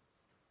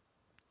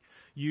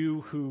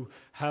 You who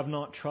have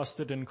not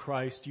trusted in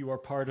Christ, you are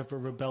part of a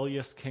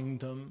rebellious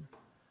kingdom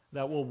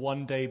that will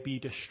one day be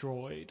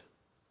destroyed,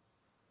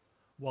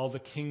 while the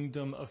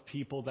kingdom of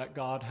people that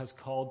God has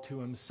called to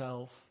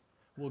himself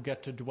will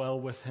get to dwell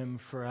with him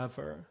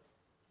forever,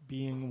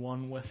 being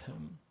one with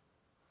him.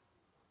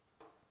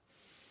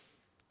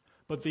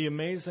 But the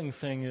amazing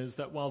thing is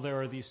that while there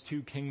are these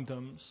two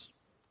kingdoms,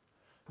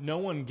 no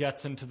one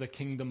gets into the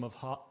kingdom of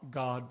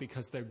God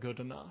because they're good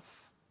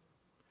enough.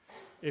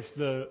 If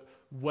the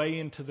way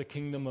into the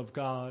kingdom of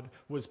God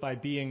was by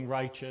being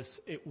righteous,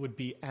 it would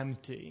be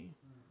empty,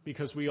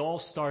 because we all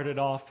started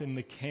off in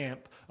the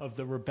camp of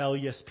the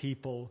rebellious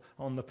people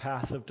on the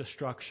path of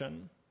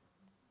destruction.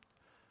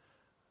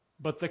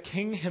 But the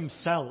king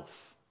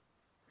himself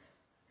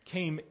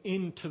came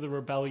into the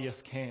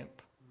rebellious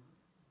camp.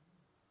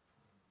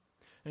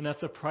 And at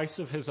the price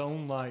of his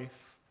own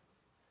life,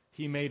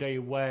 he made a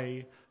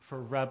way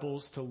for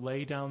rebels to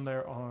lay down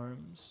their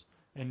arms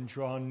and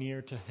draw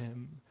near to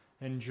him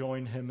and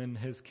join him in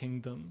his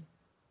kingdom.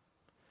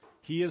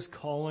 He is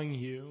calling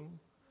you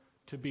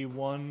to be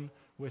one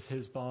with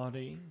his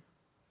body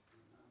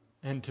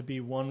and to be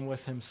one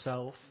with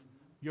himself.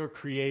 Your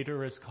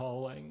Creator is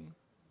calling.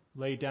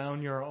 Lay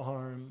down your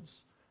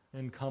arms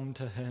and come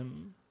to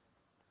him.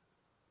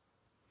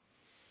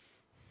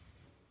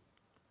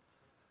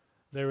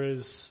 There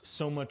is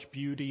so much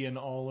beauty in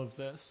all of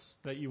this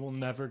that you will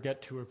never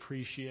get to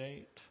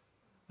appreciate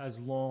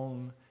as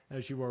long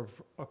as you are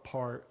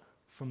apart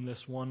from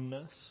this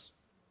oneness.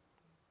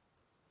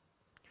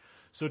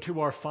 So to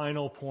our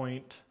final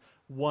point,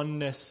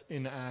 oneness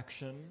in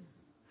action.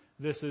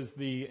 This is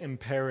the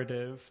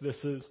imperative.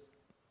 This is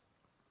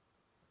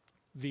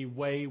the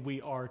way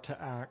we are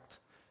to act,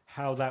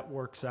 how that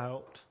works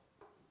out.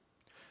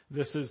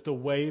 This is the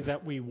way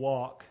that we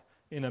walk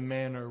in a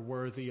manner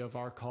worthy of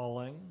our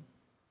calling,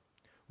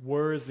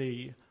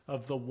 worthy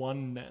of the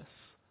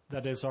oneness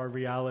that is our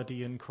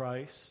reality in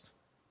Christ.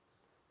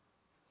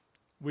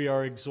 We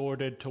are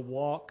exhorted to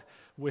walk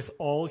with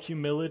all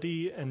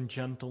humility and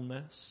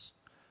gentleness,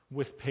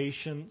 with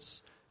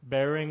patience,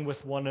 bearing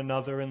with one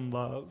another in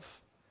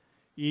love,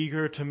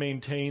 eager to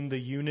maintain the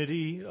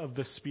unity of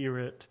the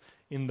Spirit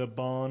in the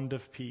bond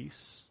of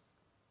peace.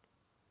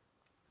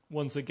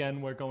 Once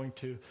again, we're going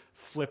to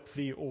flip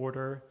the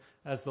order,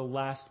 as the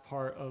last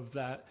part of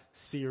that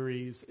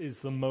series is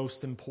the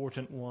most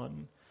important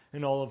one,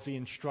 and all of the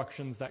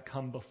instructions that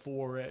come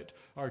before it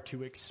are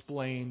to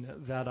explain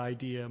that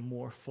idea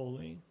more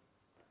fully.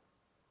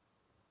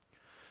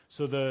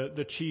 So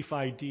the chief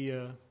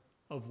idea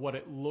of what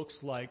it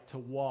looks like to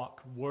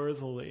walk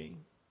worthily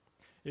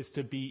is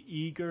to be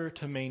eager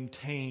to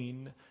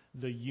maintain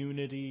the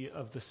unity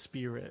of the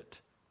Spirit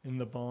in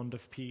the bond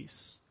of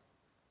peace.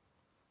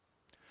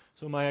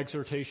 So my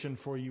exhortation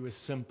for you is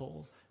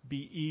simple.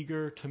 Be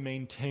eager to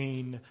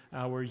maintain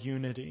our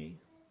unity.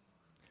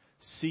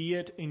 See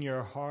it in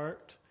your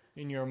heart,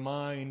 in your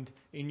mind,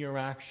 in your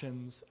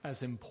actions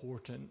as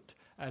important,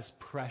 as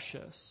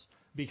precious,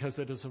 because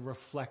it is a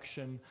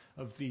reflection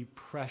of the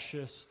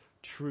precious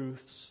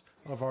truths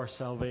of our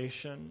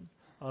salvation,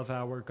 of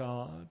our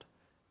God,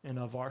 and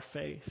of our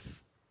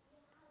faith.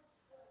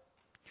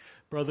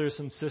 Brothers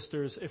and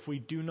sisters, if we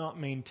do not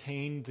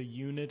maintain the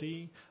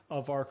unity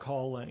of our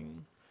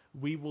calling,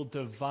 we will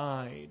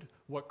divide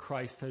what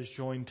Christ has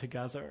joined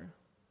together,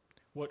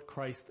 what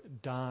Christ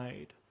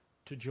died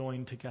to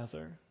join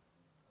together.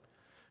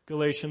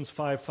 Galatians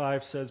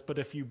 5:5 says, "But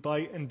if you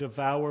bite and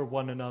devour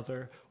one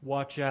another,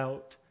 watch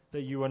out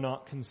that you are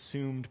not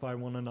consumed by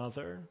one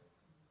another."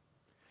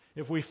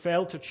 If we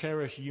fail to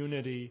cherish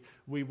unity,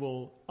 we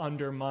will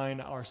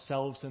undermine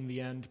ourselves in the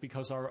end,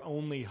 because our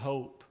only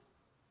hope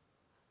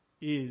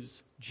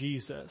is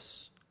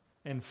Jesus,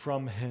 and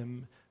from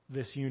him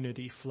this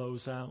unity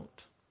flows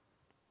out.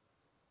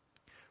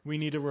 We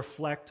need to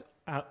reflect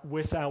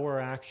with our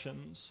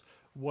actions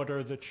what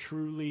are the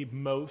truly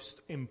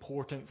most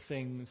important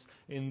things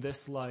in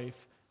this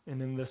life and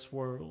in this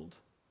world.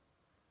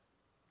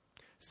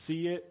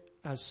 See it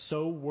as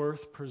so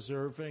worth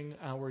preserving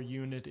our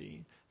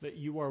unity that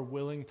you are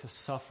willing to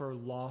suffer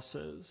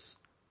losses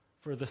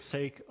for the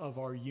sake of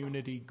our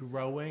unity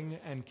growing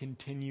and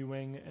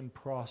continuing and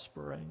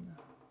prospering.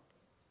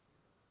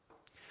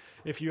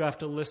 If you have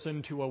to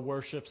listen to a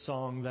worship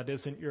song that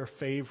isn't your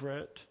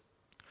favorite,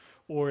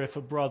 or if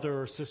a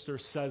brother or sister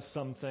says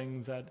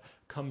something that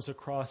comes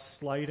across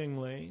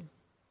slightingly,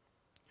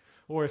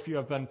 or if you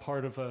have been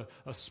part of a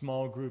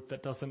small group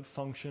that doesn't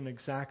function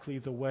exactly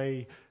the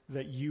way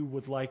that you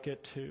would like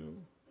it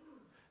to,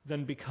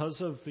 then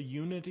because of the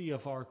unity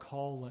of our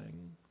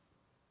calling,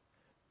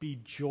 be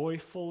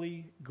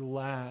joyfully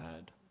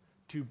glad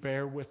to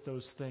bear with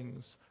those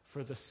things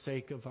for the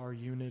sake of our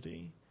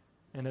unity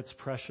and its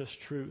precious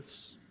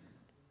truths.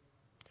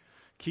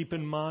 Keep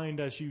in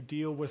mind, as you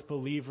deal with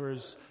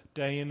believers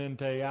day in and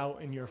day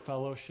out in your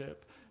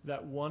fellowship,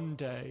 that one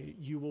day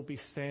you will be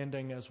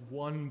standing as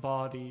one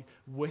body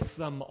with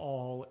them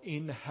all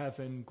in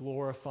heaven,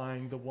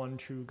 glorifying the one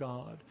true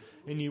God.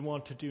 And you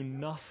want to do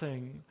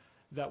nothing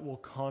that will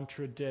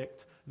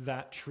contradict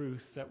that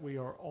truth that we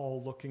are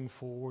all looking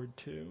forward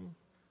to.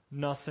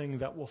 Nothing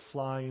that will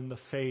fly in the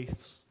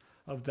face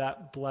of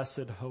that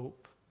blessed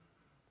hope.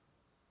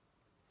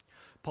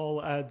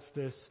 Paul adds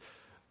this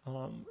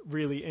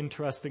really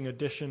interesting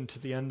addition to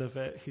the end of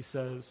it. He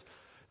says,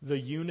 the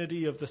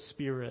unity of the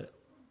Spirit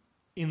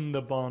in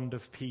the bond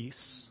of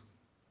peace.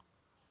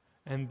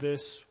 And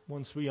this,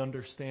 once we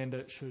understand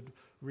it, should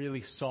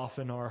really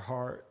soften our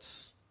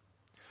hearts.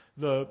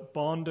 The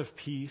bond of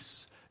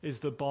peace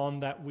is the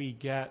bond that we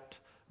get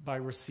by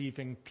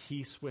receiving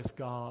peace with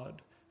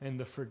God and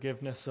the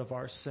forgiveness of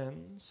our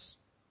sins.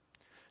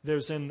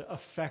 There's an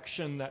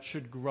affection that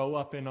should grow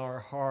up in our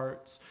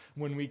hearts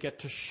when we get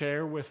to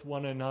share with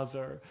one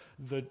another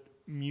the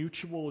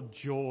mutual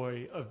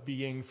joy of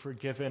being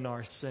forgiven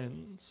our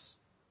sins.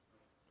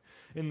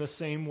 In the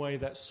same way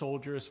that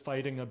soldiers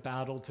fighting a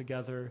battle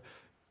together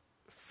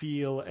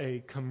feel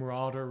a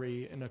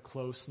camaraderie and a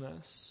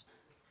closeness,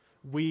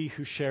 we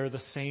who share the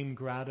same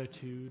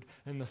gratitude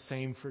and the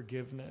same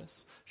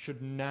forgiveness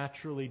should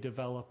naturally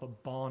develop a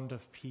bond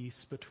of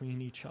peace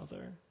between each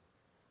other,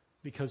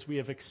 because we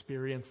have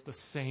experienced the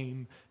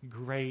same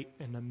great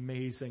and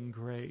amazing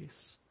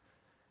grace.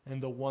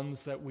 And the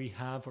ones that we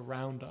have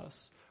around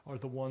us are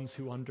the ones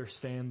who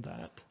understand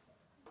that.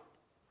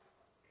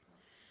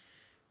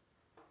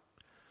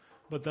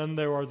 But then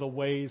there are the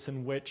ways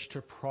in which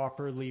to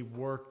properly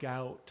work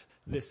out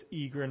this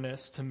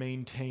eagerness to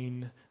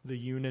maintain the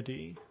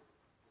unity.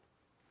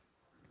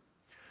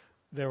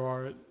 There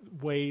are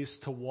ways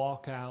to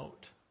walk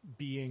out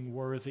being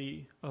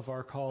worthy of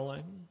our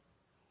calling.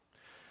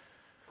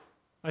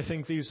 I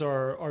think these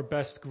are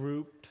best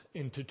grouped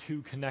into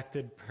two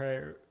connected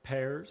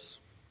pairs.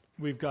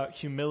 We've got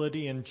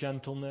humility and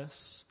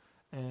gentleness,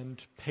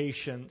 and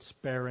patience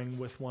bearing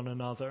with one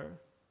another.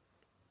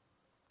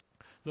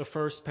 The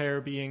first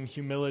pair being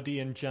humility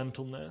and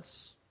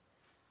gentleness.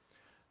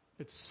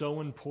 It's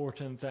so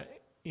important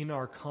that in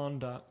our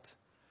conduct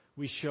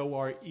we show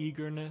our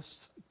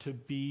eagerness to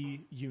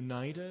be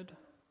united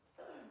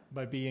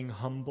by being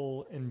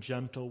humble and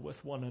gentle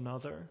with one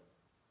another.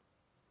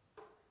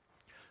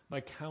 by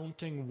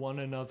counting one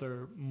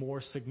another more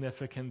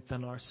significant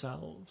than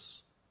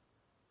ourselves.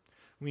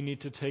 We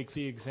need to take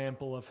the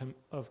example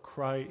of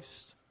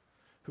Christ,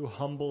 who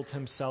humbled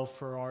himself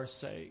for our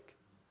sake,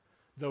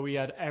 though he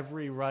had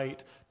every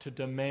right to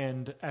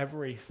demand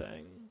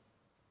everything.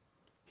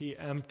 He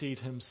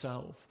emptied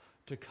himself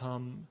to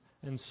come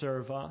and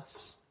serve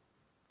us.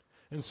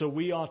 And so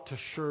we ought to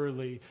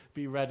surely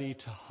be ready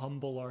to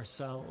humble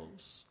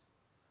ourselves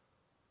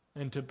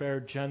and to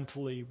bear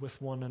gently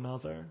with one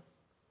another.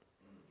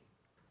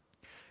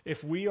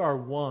 If we are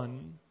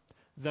one,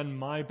 then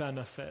my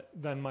benefit,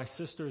 then my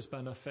sister's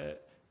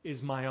benefit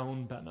is my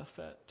own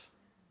benefit.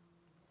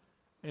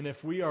 And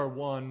if we are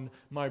one,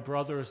 my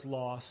brother's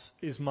loss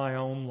is my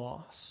own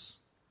loss.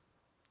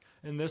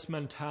 And this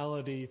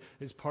mentality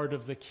is part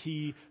of the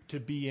key to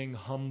being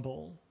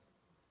humble,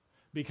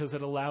 because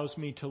it allows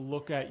me to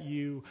look at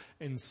you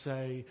and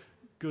say,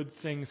 good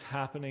things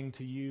happening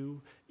to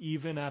you,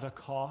 even at a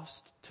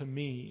cost to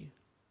me,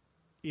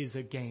 is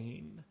a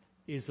gain,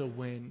 is a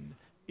win,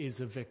 is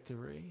a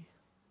victory.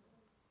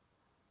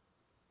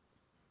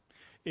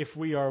 If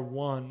we are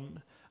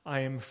one,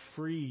 I am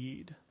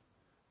freed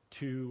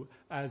to,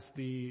 as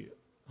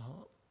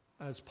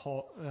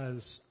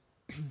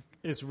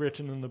is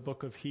written in the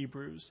book of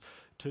Hebrews,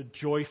 to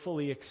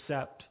joyfully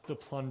accept the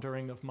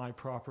plundering of my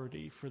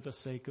property for the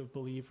sake of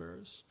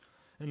believers.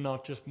 And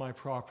not just my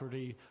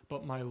property,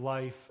 but my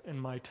life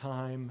and my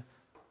time.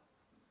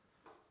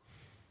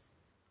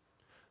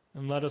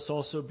 And let us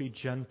also be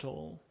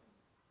gentle,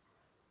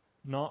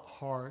 not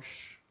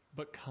harsh,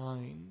 but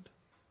kind,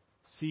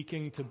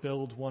 seeking to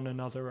build one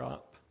another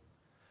up,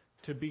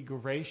 to be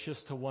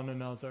gracious to one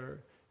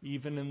another,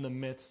 even in the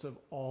midst of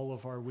all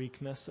of our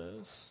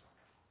weaknesses.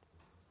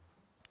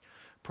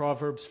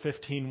 Proverbs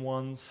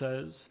 15:1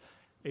 says,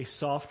 a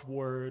soft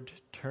word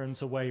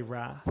turns away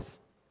wrath,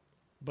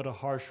 but a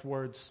harsh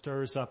word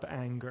stirs up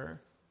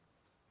anger.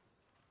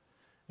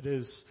 It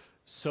is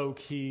so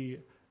key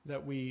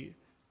that we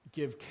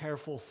give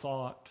careful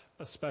thought,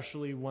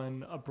 especially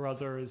when a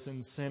brother is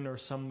in sin or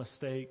some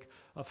mistake,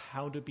 of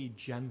how to be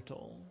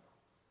gentle,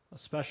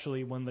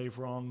 especially when they've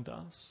wronged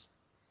us.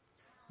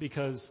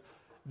 Because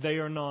they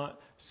are not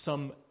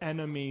some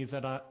enemy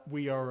that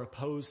we are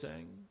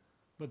opposing,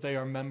 but they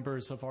are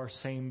members of our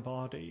same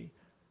body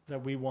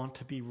that we want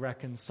to be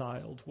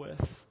reconciled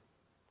with.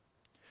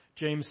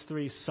 James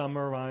 3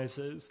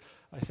 summarizes,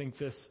 I think,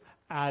 this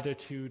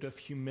attitude of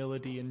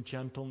humility and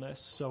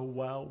gentleness so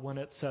well when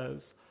it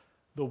says,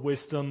 the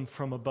wisdom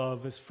from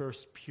above is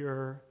first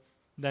pure,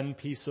 then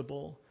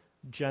peaceable,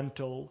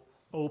 gentle,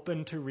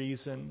 open to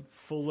reason,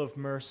 full of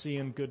mercy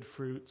and good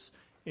fruits,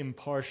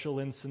 impartial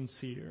and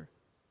sincere.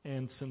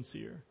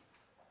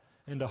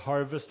 And a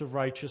harvest of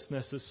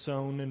righteousness is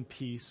sown in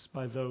peace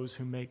by those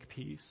who make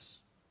peace.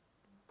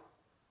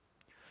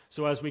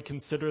 So as we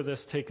consider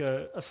this, take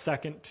a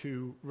second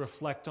to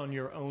reflect on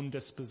your own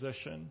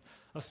disposition,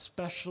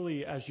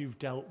 especially as you've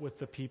dealt with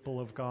the people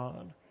of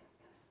God.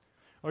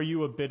 Are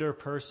you a bitter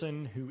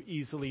person who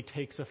easily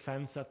takes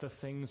offense at the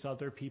things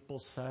other people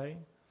say?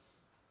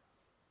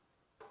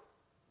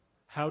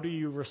 How do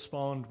you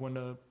respond when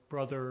a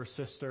brother or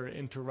sister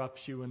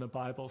interrupts you in a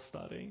Bible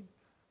study?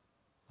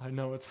 I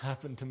know it's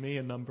happened to me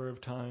a number of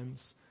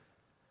times,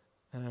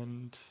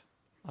 and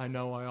I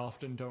know I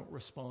often don't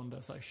respond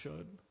as I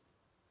should.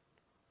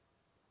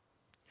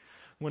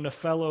 When a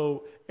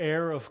fellow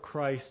heir of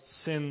Christ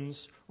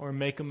sins or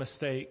makes a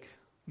mistake,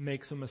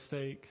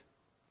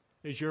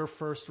 is your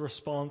first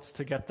response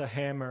to get the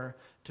hammer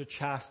to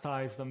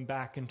chastise them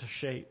back into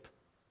shape?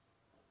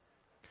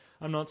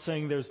 I'm not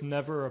saying there's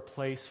never a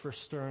place for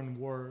stern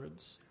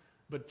words,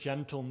 but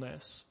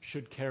gentleness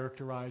should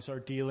characterize our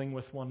dealing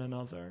with one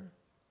another.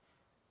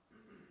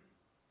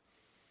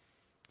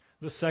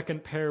 The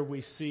second pair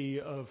we see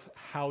of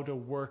how to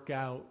work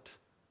out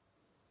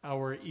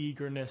our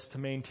eagerness to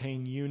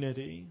maintain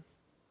unity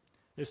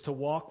is to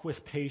walk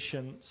with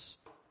patience,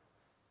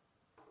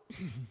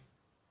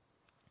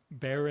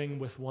 bearing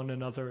with one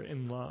another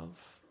in love.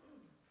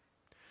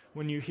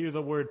 When you hear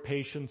the word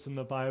patience in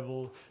the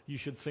Bible, you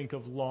should think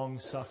of long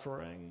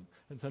suffering.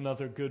 It's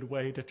another good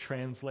way to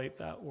translate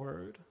that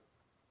word.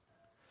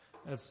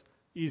 It's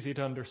easy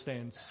to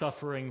understand,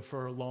 suffering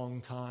for a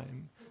long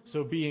time.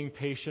 So being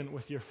patient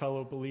with your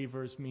fellow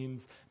believers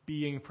means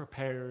being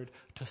prepared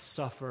to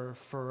suffer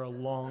for a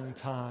long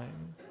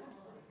time.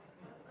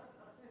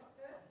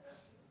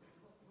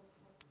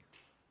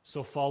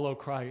 So follow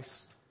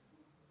Christ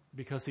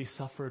because he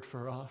suffered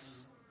for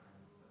us.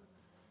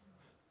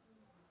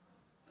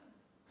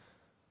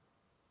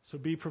 So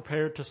be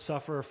prepared to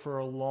suffer for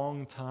a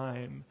long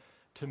time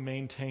to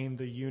maintain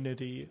the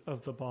unity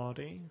of the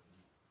body.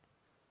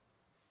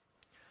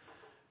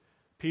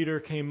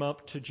 Peter came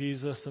up to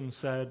Jesus and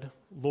said,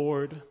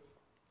 Lord,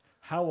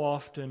 how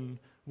often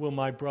will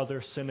my brother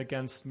sin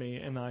against me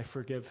and I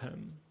forgive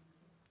him?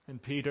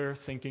 And Peter,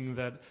 thinking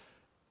that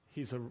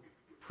he's a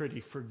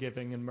pretty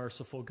forgiving and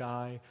merciful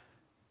guy,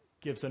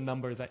 gives a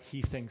number that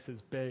he thinks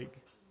is big.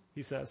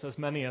 He says, as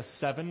many as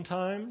 7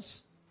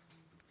 times?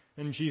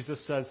 And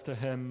Jesus says to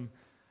him,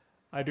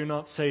 I do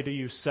not say to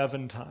you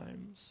 7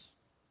 times,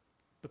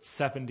 but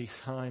 70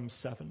 times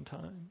 7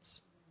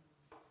 times.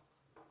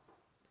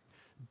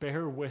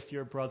 Bear with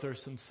your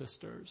brothers and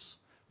sisters.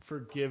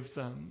 Forgive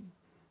them.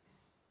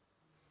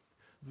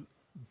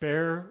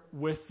 Bear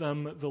with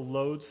them the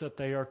loads that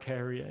they are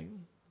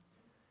carrying,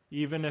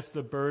 even if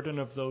the burden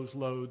of those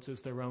loads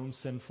is their own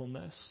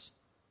sinfulness.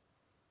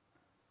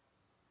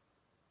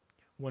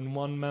 When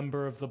one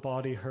member of the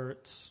body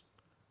hurts,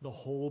 the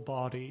whole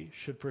body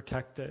should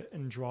protect it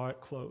and draw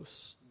it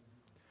close.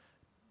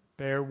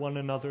 Bear one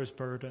another's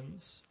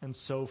burdens and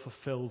so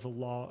fulfill the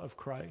law of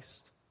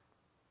Christ.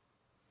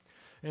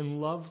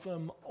 And love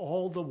them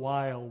all the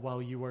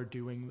while you are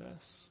doing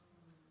this,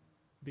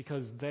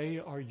 because they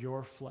are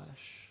your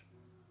flesh.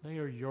 They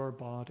are your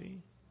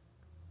body.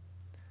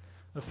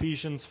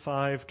 Ephesians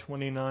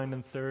 5:29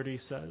 and 30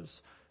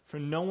 says, "For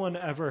no one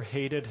ever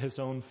hated his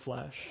own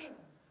flesh,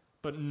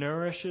 but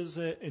nourishes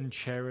it and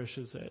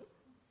cherishes it,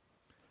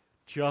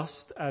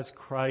 just as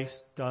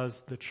Christ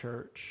does the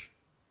church,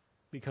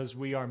 because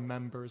we are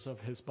members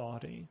of his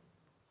body.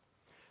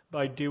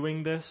 By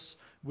doing this,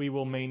 we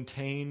will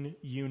maintain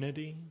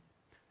unity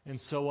and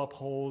so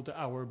uphold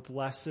our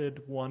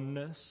blessed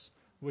oneness,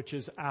 which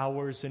is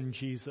ours in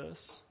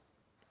Jesus.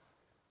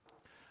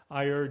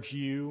 I urge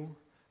you,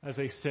 as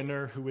a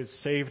sinner who is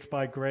saved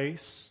by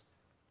grace,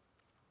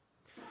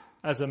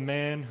 as a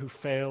man who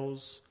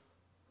fails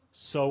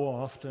so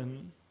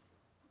often,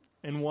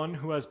 and one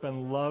who has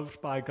been loved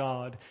by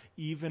God,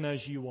 even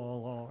as you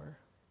all are,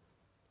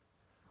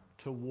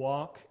 to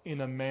walk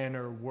in a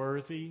manner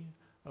worthy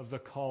of the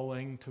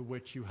calling to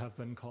which you have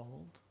been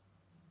called."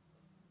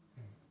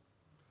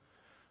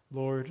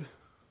 Lord,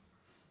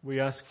 we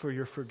ask for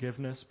your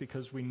forgiveness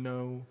because we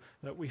know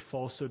that we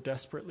fall so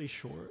desperately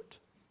short.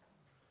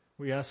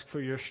 We ask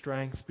for your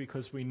strength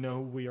because we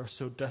know we are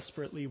so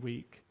desperately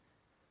weak.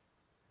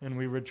 And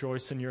we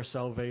rejoice in your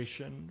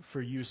salvation,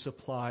 for you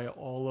supply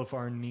all of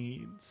our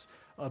needs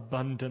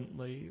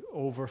abundantly,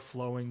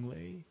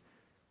 overflowingly,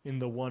 in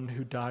the one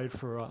who died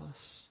for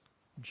us,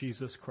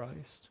 Jesus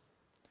Christ.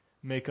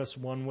 Make us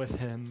one with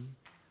him,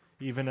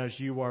 even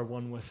as you are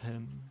one with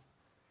him.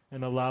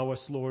 And allow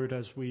us, Lord,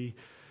 as we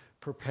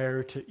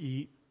prepare to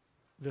eat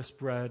this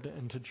bread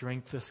and to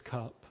drink this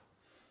cup,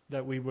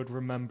 that we would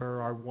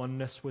remember our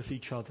oneness with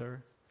each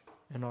other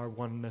and our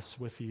oneness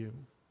with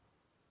you.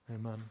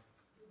 Amen.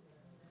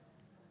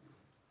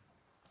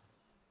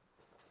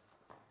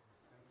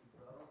 Thank you,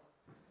 brother.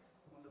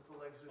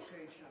 Wonderful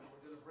exhortation.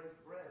 We're going to break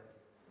bread.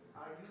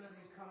 Our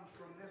unity comes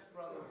from this,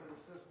 brothers and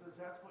sisters.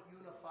 That's what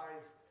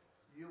unifies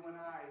you and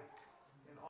I.